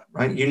infrastructure,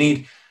 right? You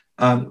need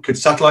good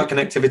satellite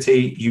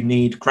connectivity, you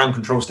need ground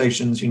control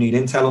stations, you need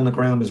intel on the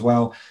ground as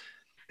well.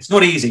 It's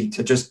not easy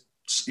to just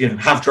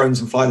have drones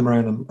and fly them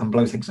around and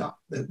blow things up.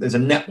 There's a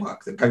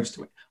network that goes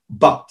to it.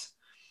 But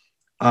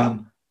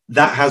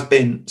that has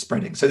been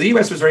spreading. So the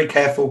US was very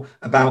careful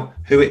about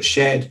who it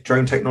shared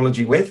drone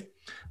technology with.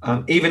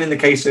 Even in the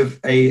case of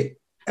an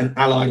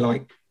ally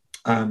like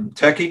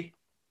Turkey,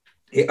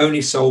 it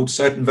only sold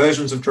certain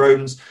versions of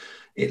drones.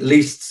 It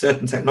leased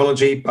certain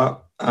technology,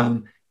 but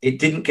it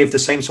didn't give the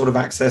same sort of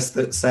access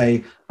that,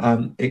 say,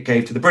 it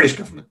gave to the British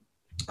government,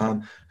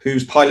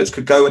 whose pilots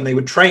could go and they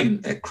would train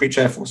at Creech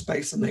Air Force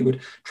Base, and they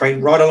would train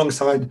right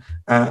alongside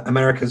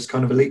America's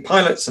kind of elite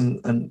pilots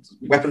and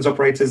weapons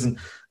operators. And,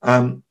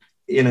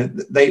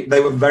 they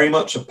were very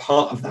much a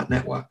part of that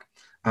network,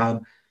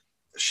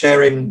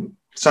 sharing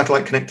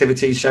satellite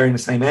connectivity, sharing the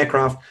same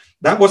aircraft.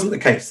 That wasn't the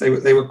case.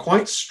 They were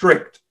quite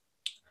strict.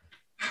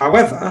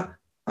 However,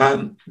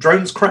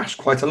 drones crash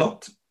quite a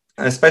lot,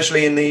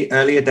 especially in the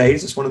earlier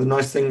days. It's one of the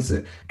nice things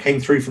that came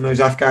through from those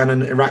Afghan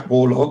and Iraq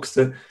war logs,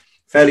 that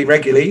fairly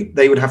regularly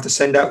they would have to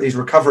send out these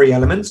recovery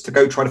elements to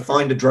go try to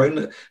find a drone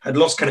that had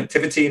lost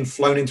connectivity and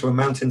flown into a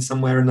mountain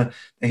somewhere in the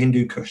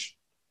Hindu Kush.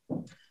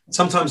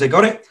 Sometimes they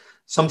got it.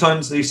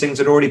 Sometimes these things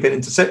had already been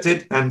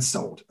intercepted and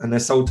sold. And they're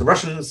sold to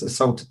Russians, they're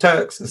sold to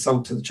Turks, they're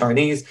sold to the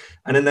Chinese,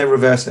 and then they're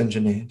reverse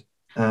engineered.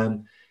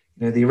 The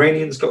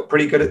Iranians got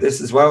pretty good at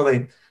this as well.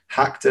 They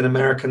hacked an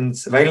American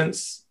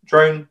surveillance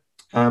drone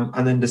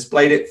and then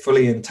displayed it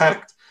fully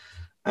intact.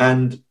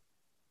 And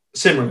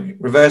similarly,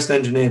 reverse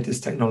engineered this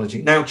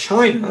technology. Now,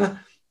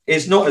 China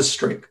is not as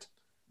strict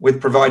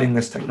with providing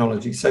this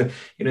technology. So,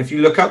 if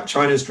you look up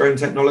China's drone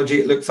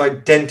technology, it looks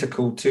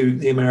identical to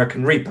the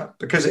American Reaper,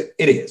 because it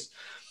is.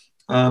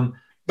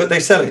 But they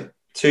sell it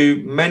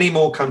to many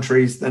more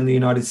countries than the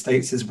United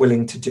States is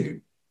willing to do.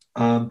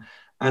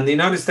 And the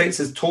United States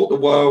has taught the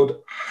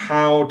world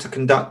how to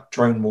conduct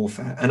drone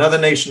warfare, and other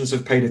nations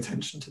have paid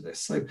attention to this.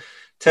 So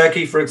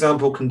Turkey, for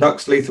example,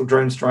 conducts lethal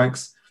drone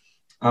strikes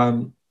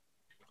on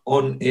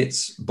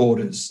its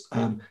borders.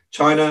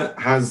 China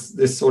has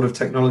this sort of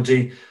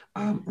technology.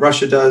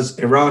 Russia does,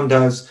 Iran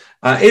does.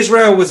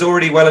 Israel was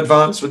already well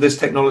advanced with this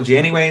technology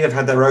anyway. They've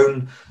had their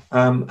own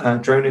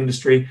drone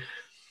industry.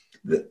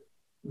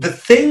 The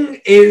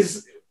thing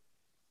is,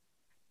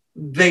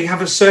 they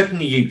have a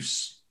certain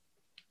use.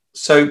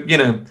 So,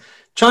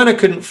 China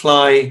couldn't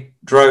fly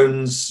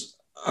drones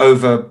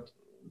over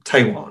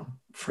Taiwan,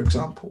 for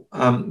example.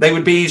 They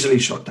would be easily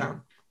shot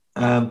down.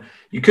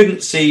 You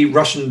couldn't see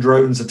Russian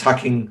drones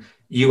attacking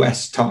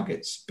US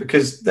targets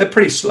because they're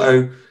pretty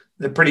slow.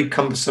 They're pretty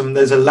cumbersome.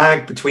 There's a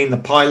lag between the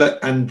pilot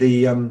and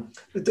the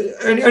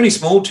only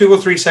small, 2 or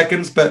 3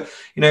 seconds. But,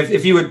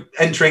 if you were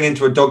entering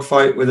into a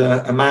dogfight with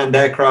a manned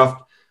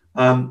aircraft,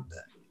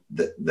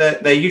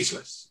 they're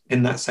useless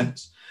in that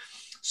sense.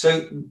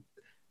 So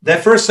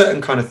they're for a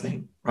certain kind of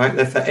thing, right?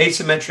 They're for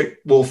asymmetric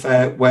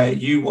warfare, where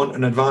you want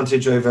an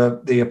advantage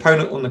over the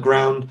opponent on the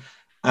ground,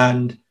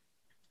 and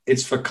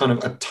it's for kind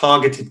of a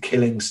targeted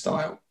killing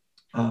style.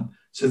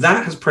 So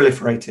that has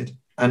proliferated,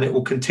 and it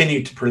will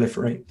continue to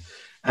proliferate.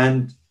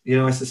 And,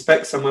 I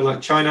suspect somewhere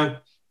like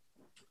China,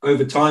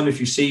 over time,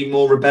 if you see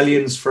more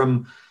rebellions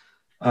from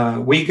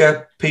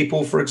Uyghur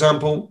people, for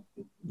example,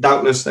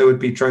 doubtless there would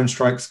be drone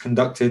strikes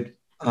conducted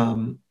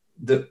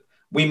that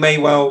we may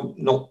well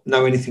not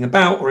know anything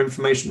about, or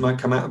information might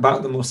come out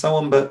about them or so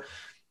on. But,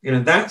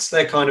 that's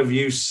their kind of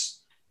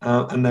use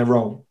and their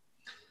role.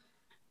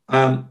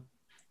 The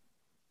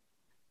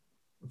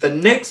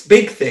next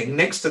big thing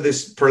next to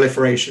this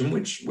proliferation,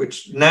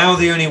 which now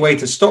the only way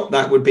to stop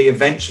that would be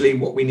eventually,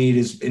 what we need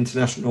is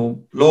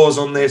international laws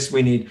on this.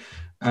 We need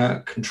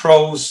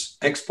controls,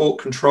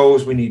 export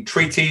controls. We need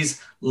treaties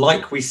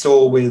like we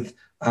saw with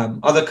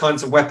other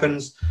kinds of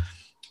weapons.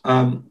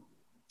 The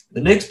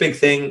next big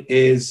thing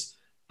is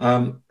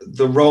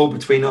the role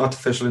between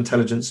artificial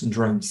intelligence and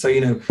drones.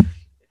 So,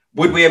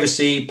 would we ever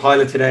see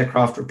piloted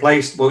aircraft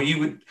replaced? Well,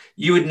 you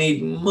would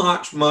need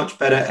much, much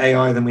better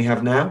AI than we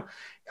have now.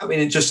 I mean,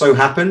 it just so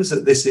happens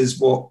that this is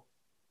what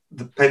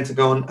the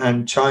Pentagon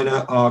and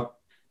China are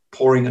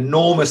pouring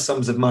enormous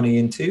sums of money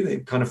into. They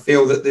kind of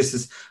feel that this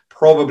is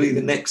probably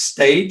the next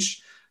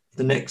stage,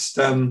 the next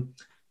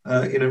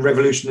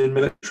revolution in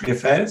military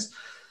affairs.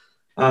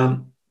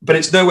 But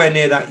it's nowhere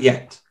near that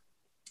yet.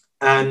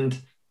 And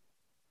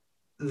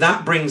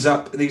that brings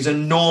up these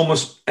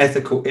enormous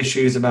ethical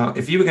issues about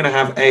if you were going to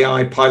have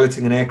AI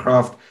piloting an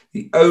aircraft,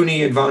 the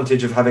only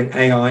advantage of having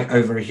AI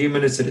over a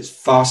human is that it's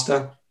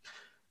faster.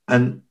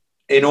 And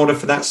in order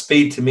for that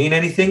speed to mean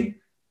anything,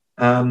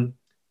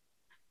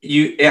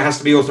 it has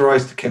to be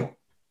authorized to kill.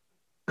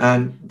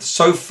 And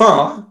so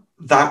far,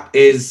 that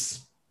is,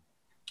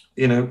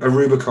 a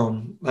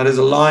Rubicon. That is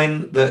a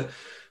line that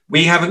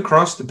we haven't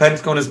crossed. The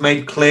Pentagon has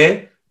made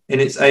clear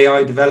in its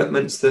AI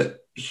developments that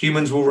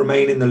humans will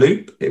remain in the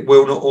loop. It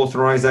will not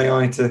authorize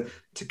AI to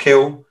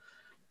kill.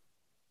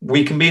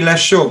 We can be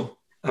less sure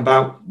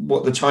about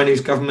what the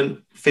Chinese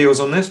government feels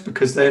on this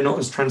because they're not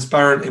as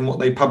transparent in what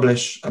they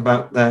publish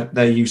about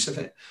their use of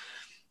it.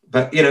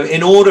 But,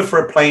 in order for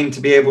a plane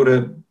to be able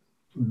to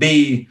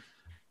be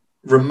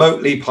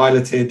remotely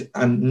piloted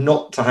and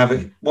not to have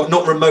it,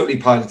 not remotely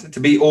piloted, to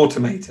be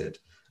automated,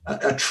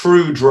 a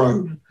true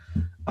drone,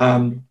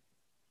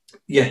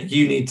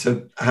 you need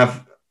to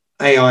have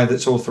AI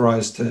that's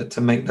authorized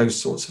to make those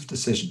sorts of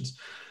decisions.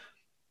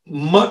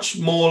 Much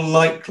more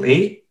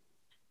likely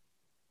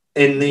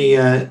in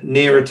the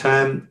nearer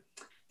term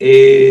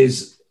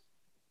is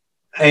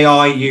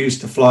AI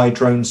used to fly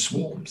drone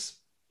swarms.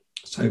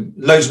 So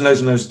loads and loads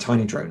and loads of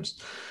tiny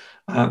drones.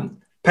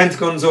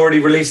 Pentagon's already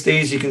released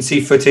these. You can see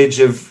footage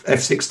of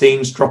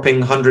F-16s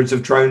dropping hundreds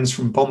of drones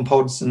from bomb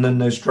pods, and then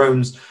those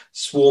drones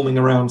swarming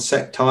around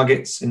set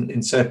targets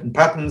in certain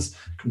patterns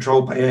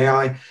controlled by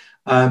AI.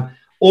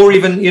 Or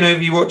even,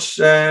 if you watch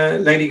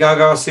Lady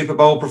Gaga's Super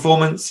Bowl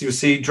performance, you'll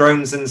see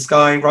drones in the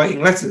sky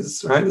writing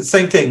letters, right? The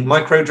same thing,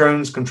 micro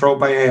drones controlled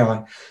by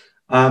AI.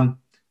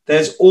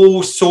 There's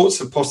all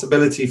sorts of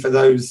possibility for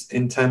those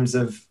in terms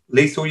of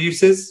lethal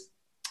uses.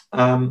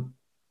 And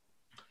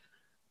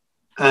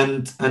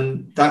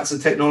that's a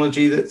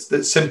technology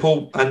that's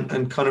simple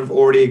and kind of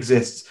already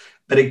exists.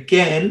 But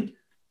again,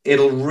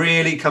 it'll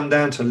really come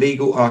down to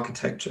legal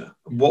architecture,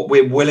 what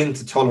we're willing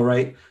to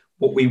tolerate,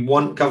 what we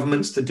want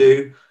governments to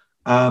do.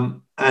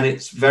 And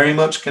it's very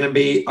much going to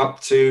be up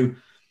to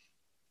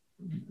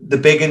the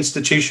big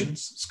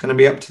institutions. It's going to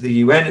be up to the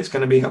UN. It's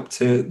going to be up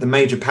to the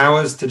major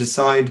powers to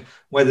decide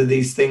whether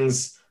these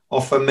things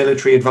offer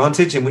military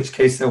advantage, in which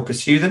case they'll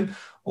pursue them,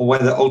 or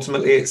whether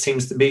ultimately it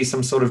seems to be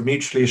some sort of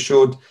mutually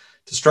assured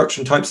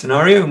destruction type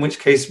scenario, in which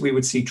case we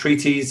would see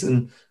treaties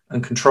and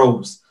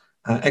controls,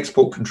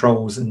 export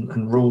controls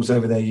and rules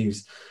over their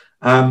use.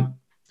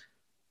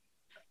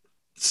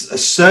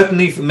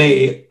 Certainly for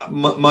me,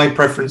 my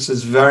preference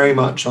is very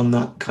much on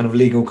that kind of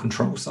legal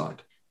control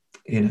side.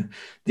 The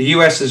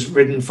US has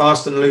ridden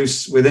fast and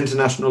loose with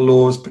international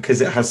laws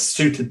because it has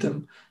suited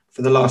them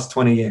for the last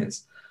 20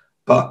 years.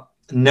 But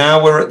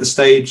now we're at the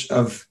stage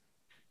of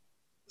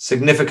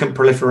significant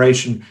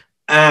proliferation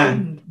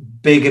and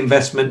big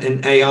investment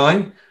in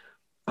AI.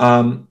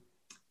 We're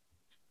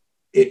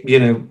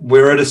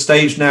at a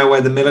stage now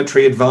where the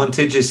military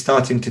advantage is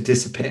starting to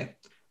disappear.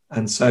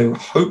 And so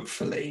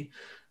hopefully,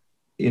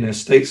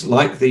 states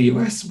like the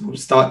US will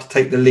start to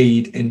take the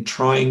lead in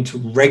trying to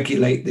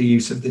regulate the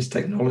use of this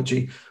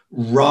technology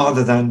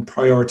rather than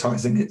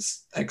prioritizing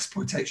its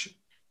exploitation.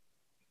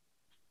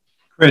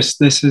 Chris,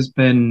 this has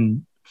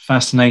been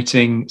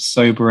fascinating,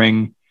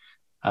 sobering,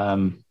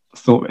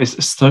 so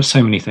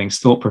many things,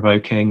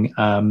 thought-provoking.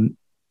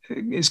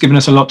 It's given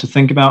us a lot to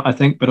think about, I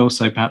think, but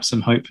also perhaps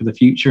some hope for the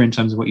future in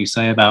terms of what you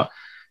say about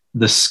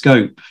the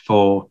scope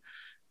for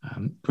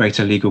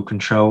greater legal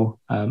control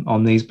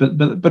on these,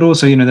 but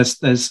also,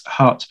 there's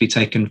heart to be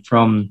taken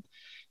from,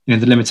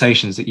 the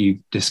limitations that you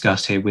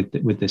discussed here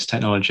with this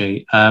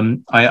technology.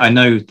 I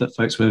know that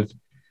folks will have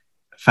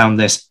found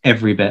this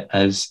every bit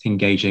as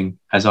engaging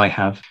as I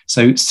have.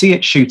 So See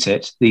It, Shoot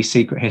It, The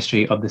Secret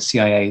History of the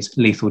CIA's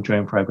Lethal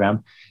Drone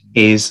Program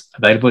is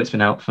available. It's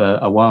been out for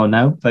a while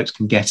now. Folks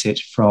can get it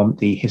from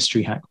the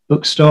History Hack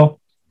bookstore.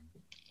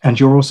 And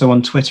you're also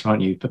on Twitter,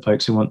 aren't you, for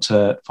folks who want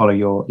to follow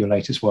your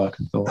latest work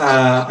and thoughts?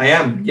 I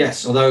am,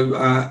 yes, although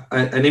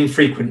an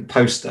infrequent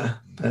poster.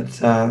 But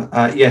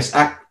yes,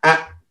 at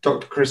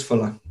Dr. Chris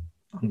Fuller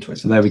on Twitter.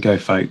 So there we go,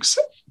 folks.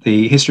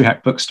 The History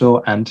Hack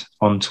bookstore and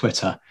on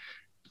Twitter.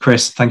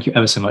 Chris, thank you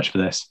ever so much for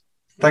this.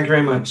 Thank you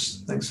very much.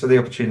 Thanks for the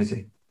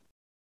opportunity.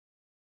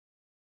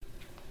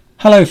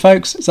 Hello,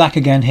 folks. Zach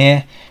again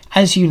here.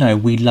 As you know,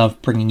 we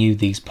love bringing you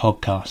these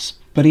podcasts.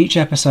 But each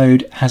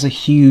episode has a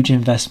huge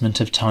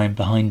investment of time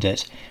behind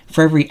it.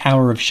 For every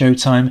hour of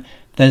showtime,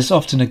 there's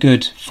often a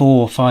good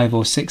 4, 5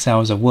 or 6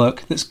 hours of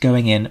work that's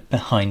going in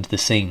behind the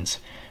scenes.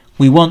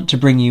 We want to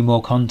bring you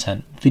more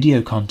content,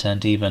 video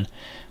content even,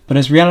 But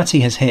as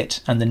reality has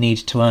hit and the need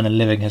to earn a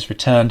living has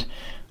returned,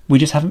 we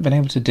just haven't been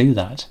able to do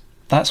that.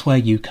 That's where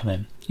you come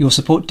in. Your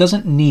support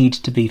doesn't need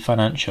to be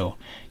financial.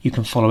 You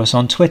can follow us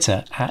on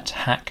Twitter at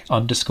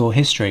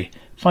hack_history.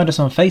 Find us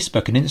on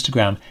Facebook and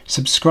Instagram.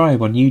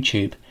 Subscribe on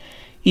YouTube.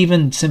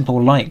 Even simple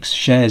likes,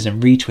 shares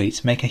and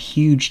retweets make a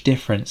huge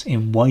difference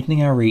in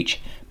widening our reach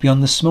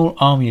beyond the small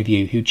army of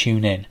you who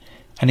tune in.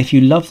 And if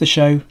you love the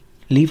show,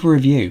 leave a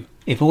review.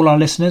 If all our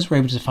listeners were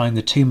able to find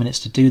the 2 minutes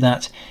to do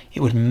that,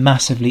 it would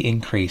massively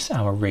increase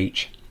our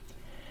reach.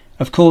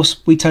 Of course,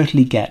 we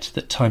totally get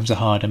that times are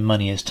hard and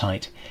money is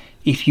tight.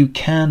 If you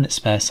can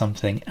spare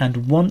something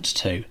and want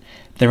to,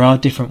 there are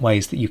different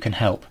ways that you can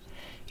help.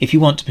 If you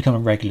want to become a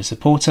regular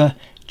supporter,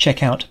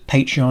 check out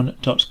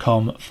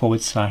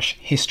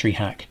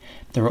patreon.com/historyhack.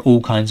 There are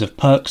all kinds of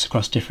perks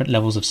across different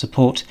levels of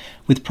support,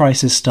 with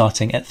prices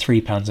starting at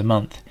 £3 a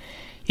month.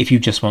 If you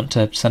just want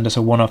to send us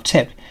a one-off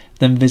tip,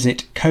 then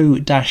visit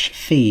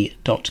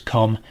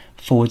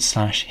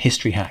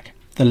ko-fi.com/historyhack.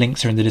 The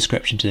links are in the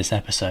description to this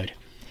episode.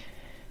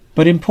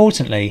 But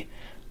importantly,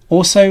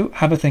 also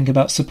have a think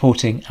about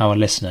supporting our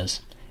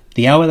listeners.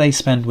 The hour they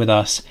spend with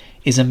us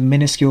is a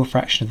minuscule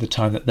fraction of the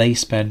time that they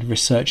spend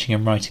researching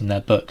and writing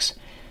their books.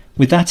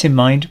 With that in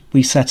mind,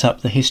 we set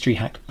up the History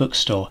Hack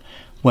bookstore,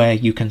 where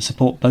you can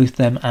support both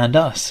them and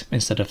us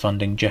instead of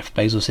funding Jeff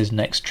Bezos'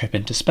 next trip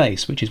into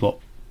space, which is what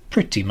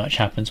pretty much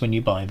happens when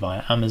you buy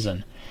via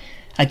Amazon.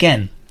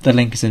 Again, the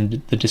link is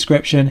in the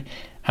description,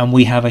 and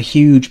we have a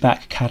huge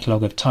back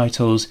catalogue of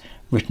titles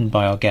written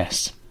by our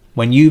guests.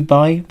 When you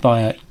buy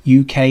via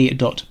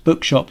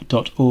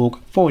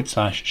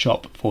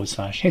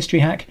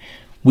uk.bookshop.org/shop/historyhack,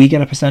 we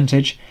get a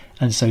percentage,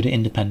 and so do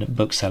independent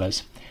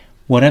booksellers.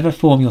 Whatever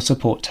form your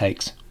support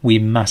takes, we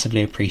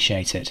massively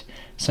appreciate it.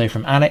 So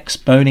from Alex,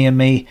 Boney and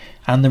me,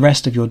 and the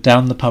rest of your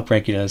Down the Pub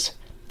regulars,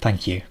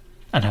 thank you,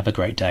 and have a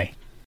great day.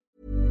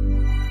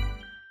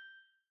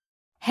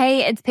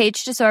 Hey, it's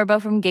Paige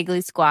DeSorbo from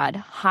Giggly Squad.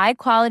 High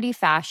quality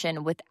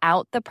fashion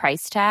without the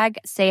price tag.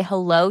 Say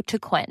hello to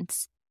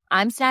Quince.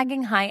 I'm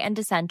snagging high-end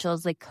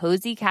essentials like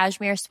cozy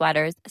cashmere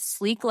sweaters,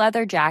 sleek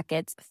leather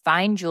jackets,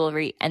 fine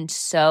jewelry, and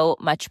so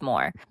much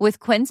more. With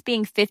Quince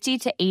being 50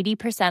 to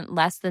 80%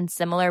 less than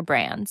similar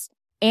brands.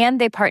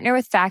 And they partner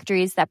with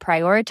factories that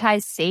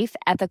prioritize safe,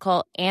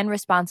 ethical, and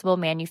responsible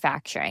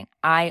manufacturing.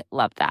 I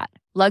love that.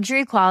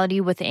 Luxury quality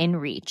within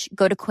reach.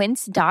 Go to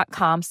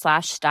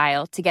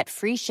quince.com/style to get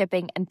free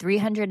shipping and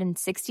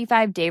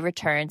 365-day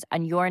returns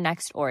on your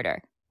next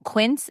order.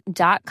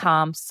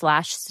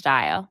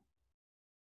 Quince.com/style.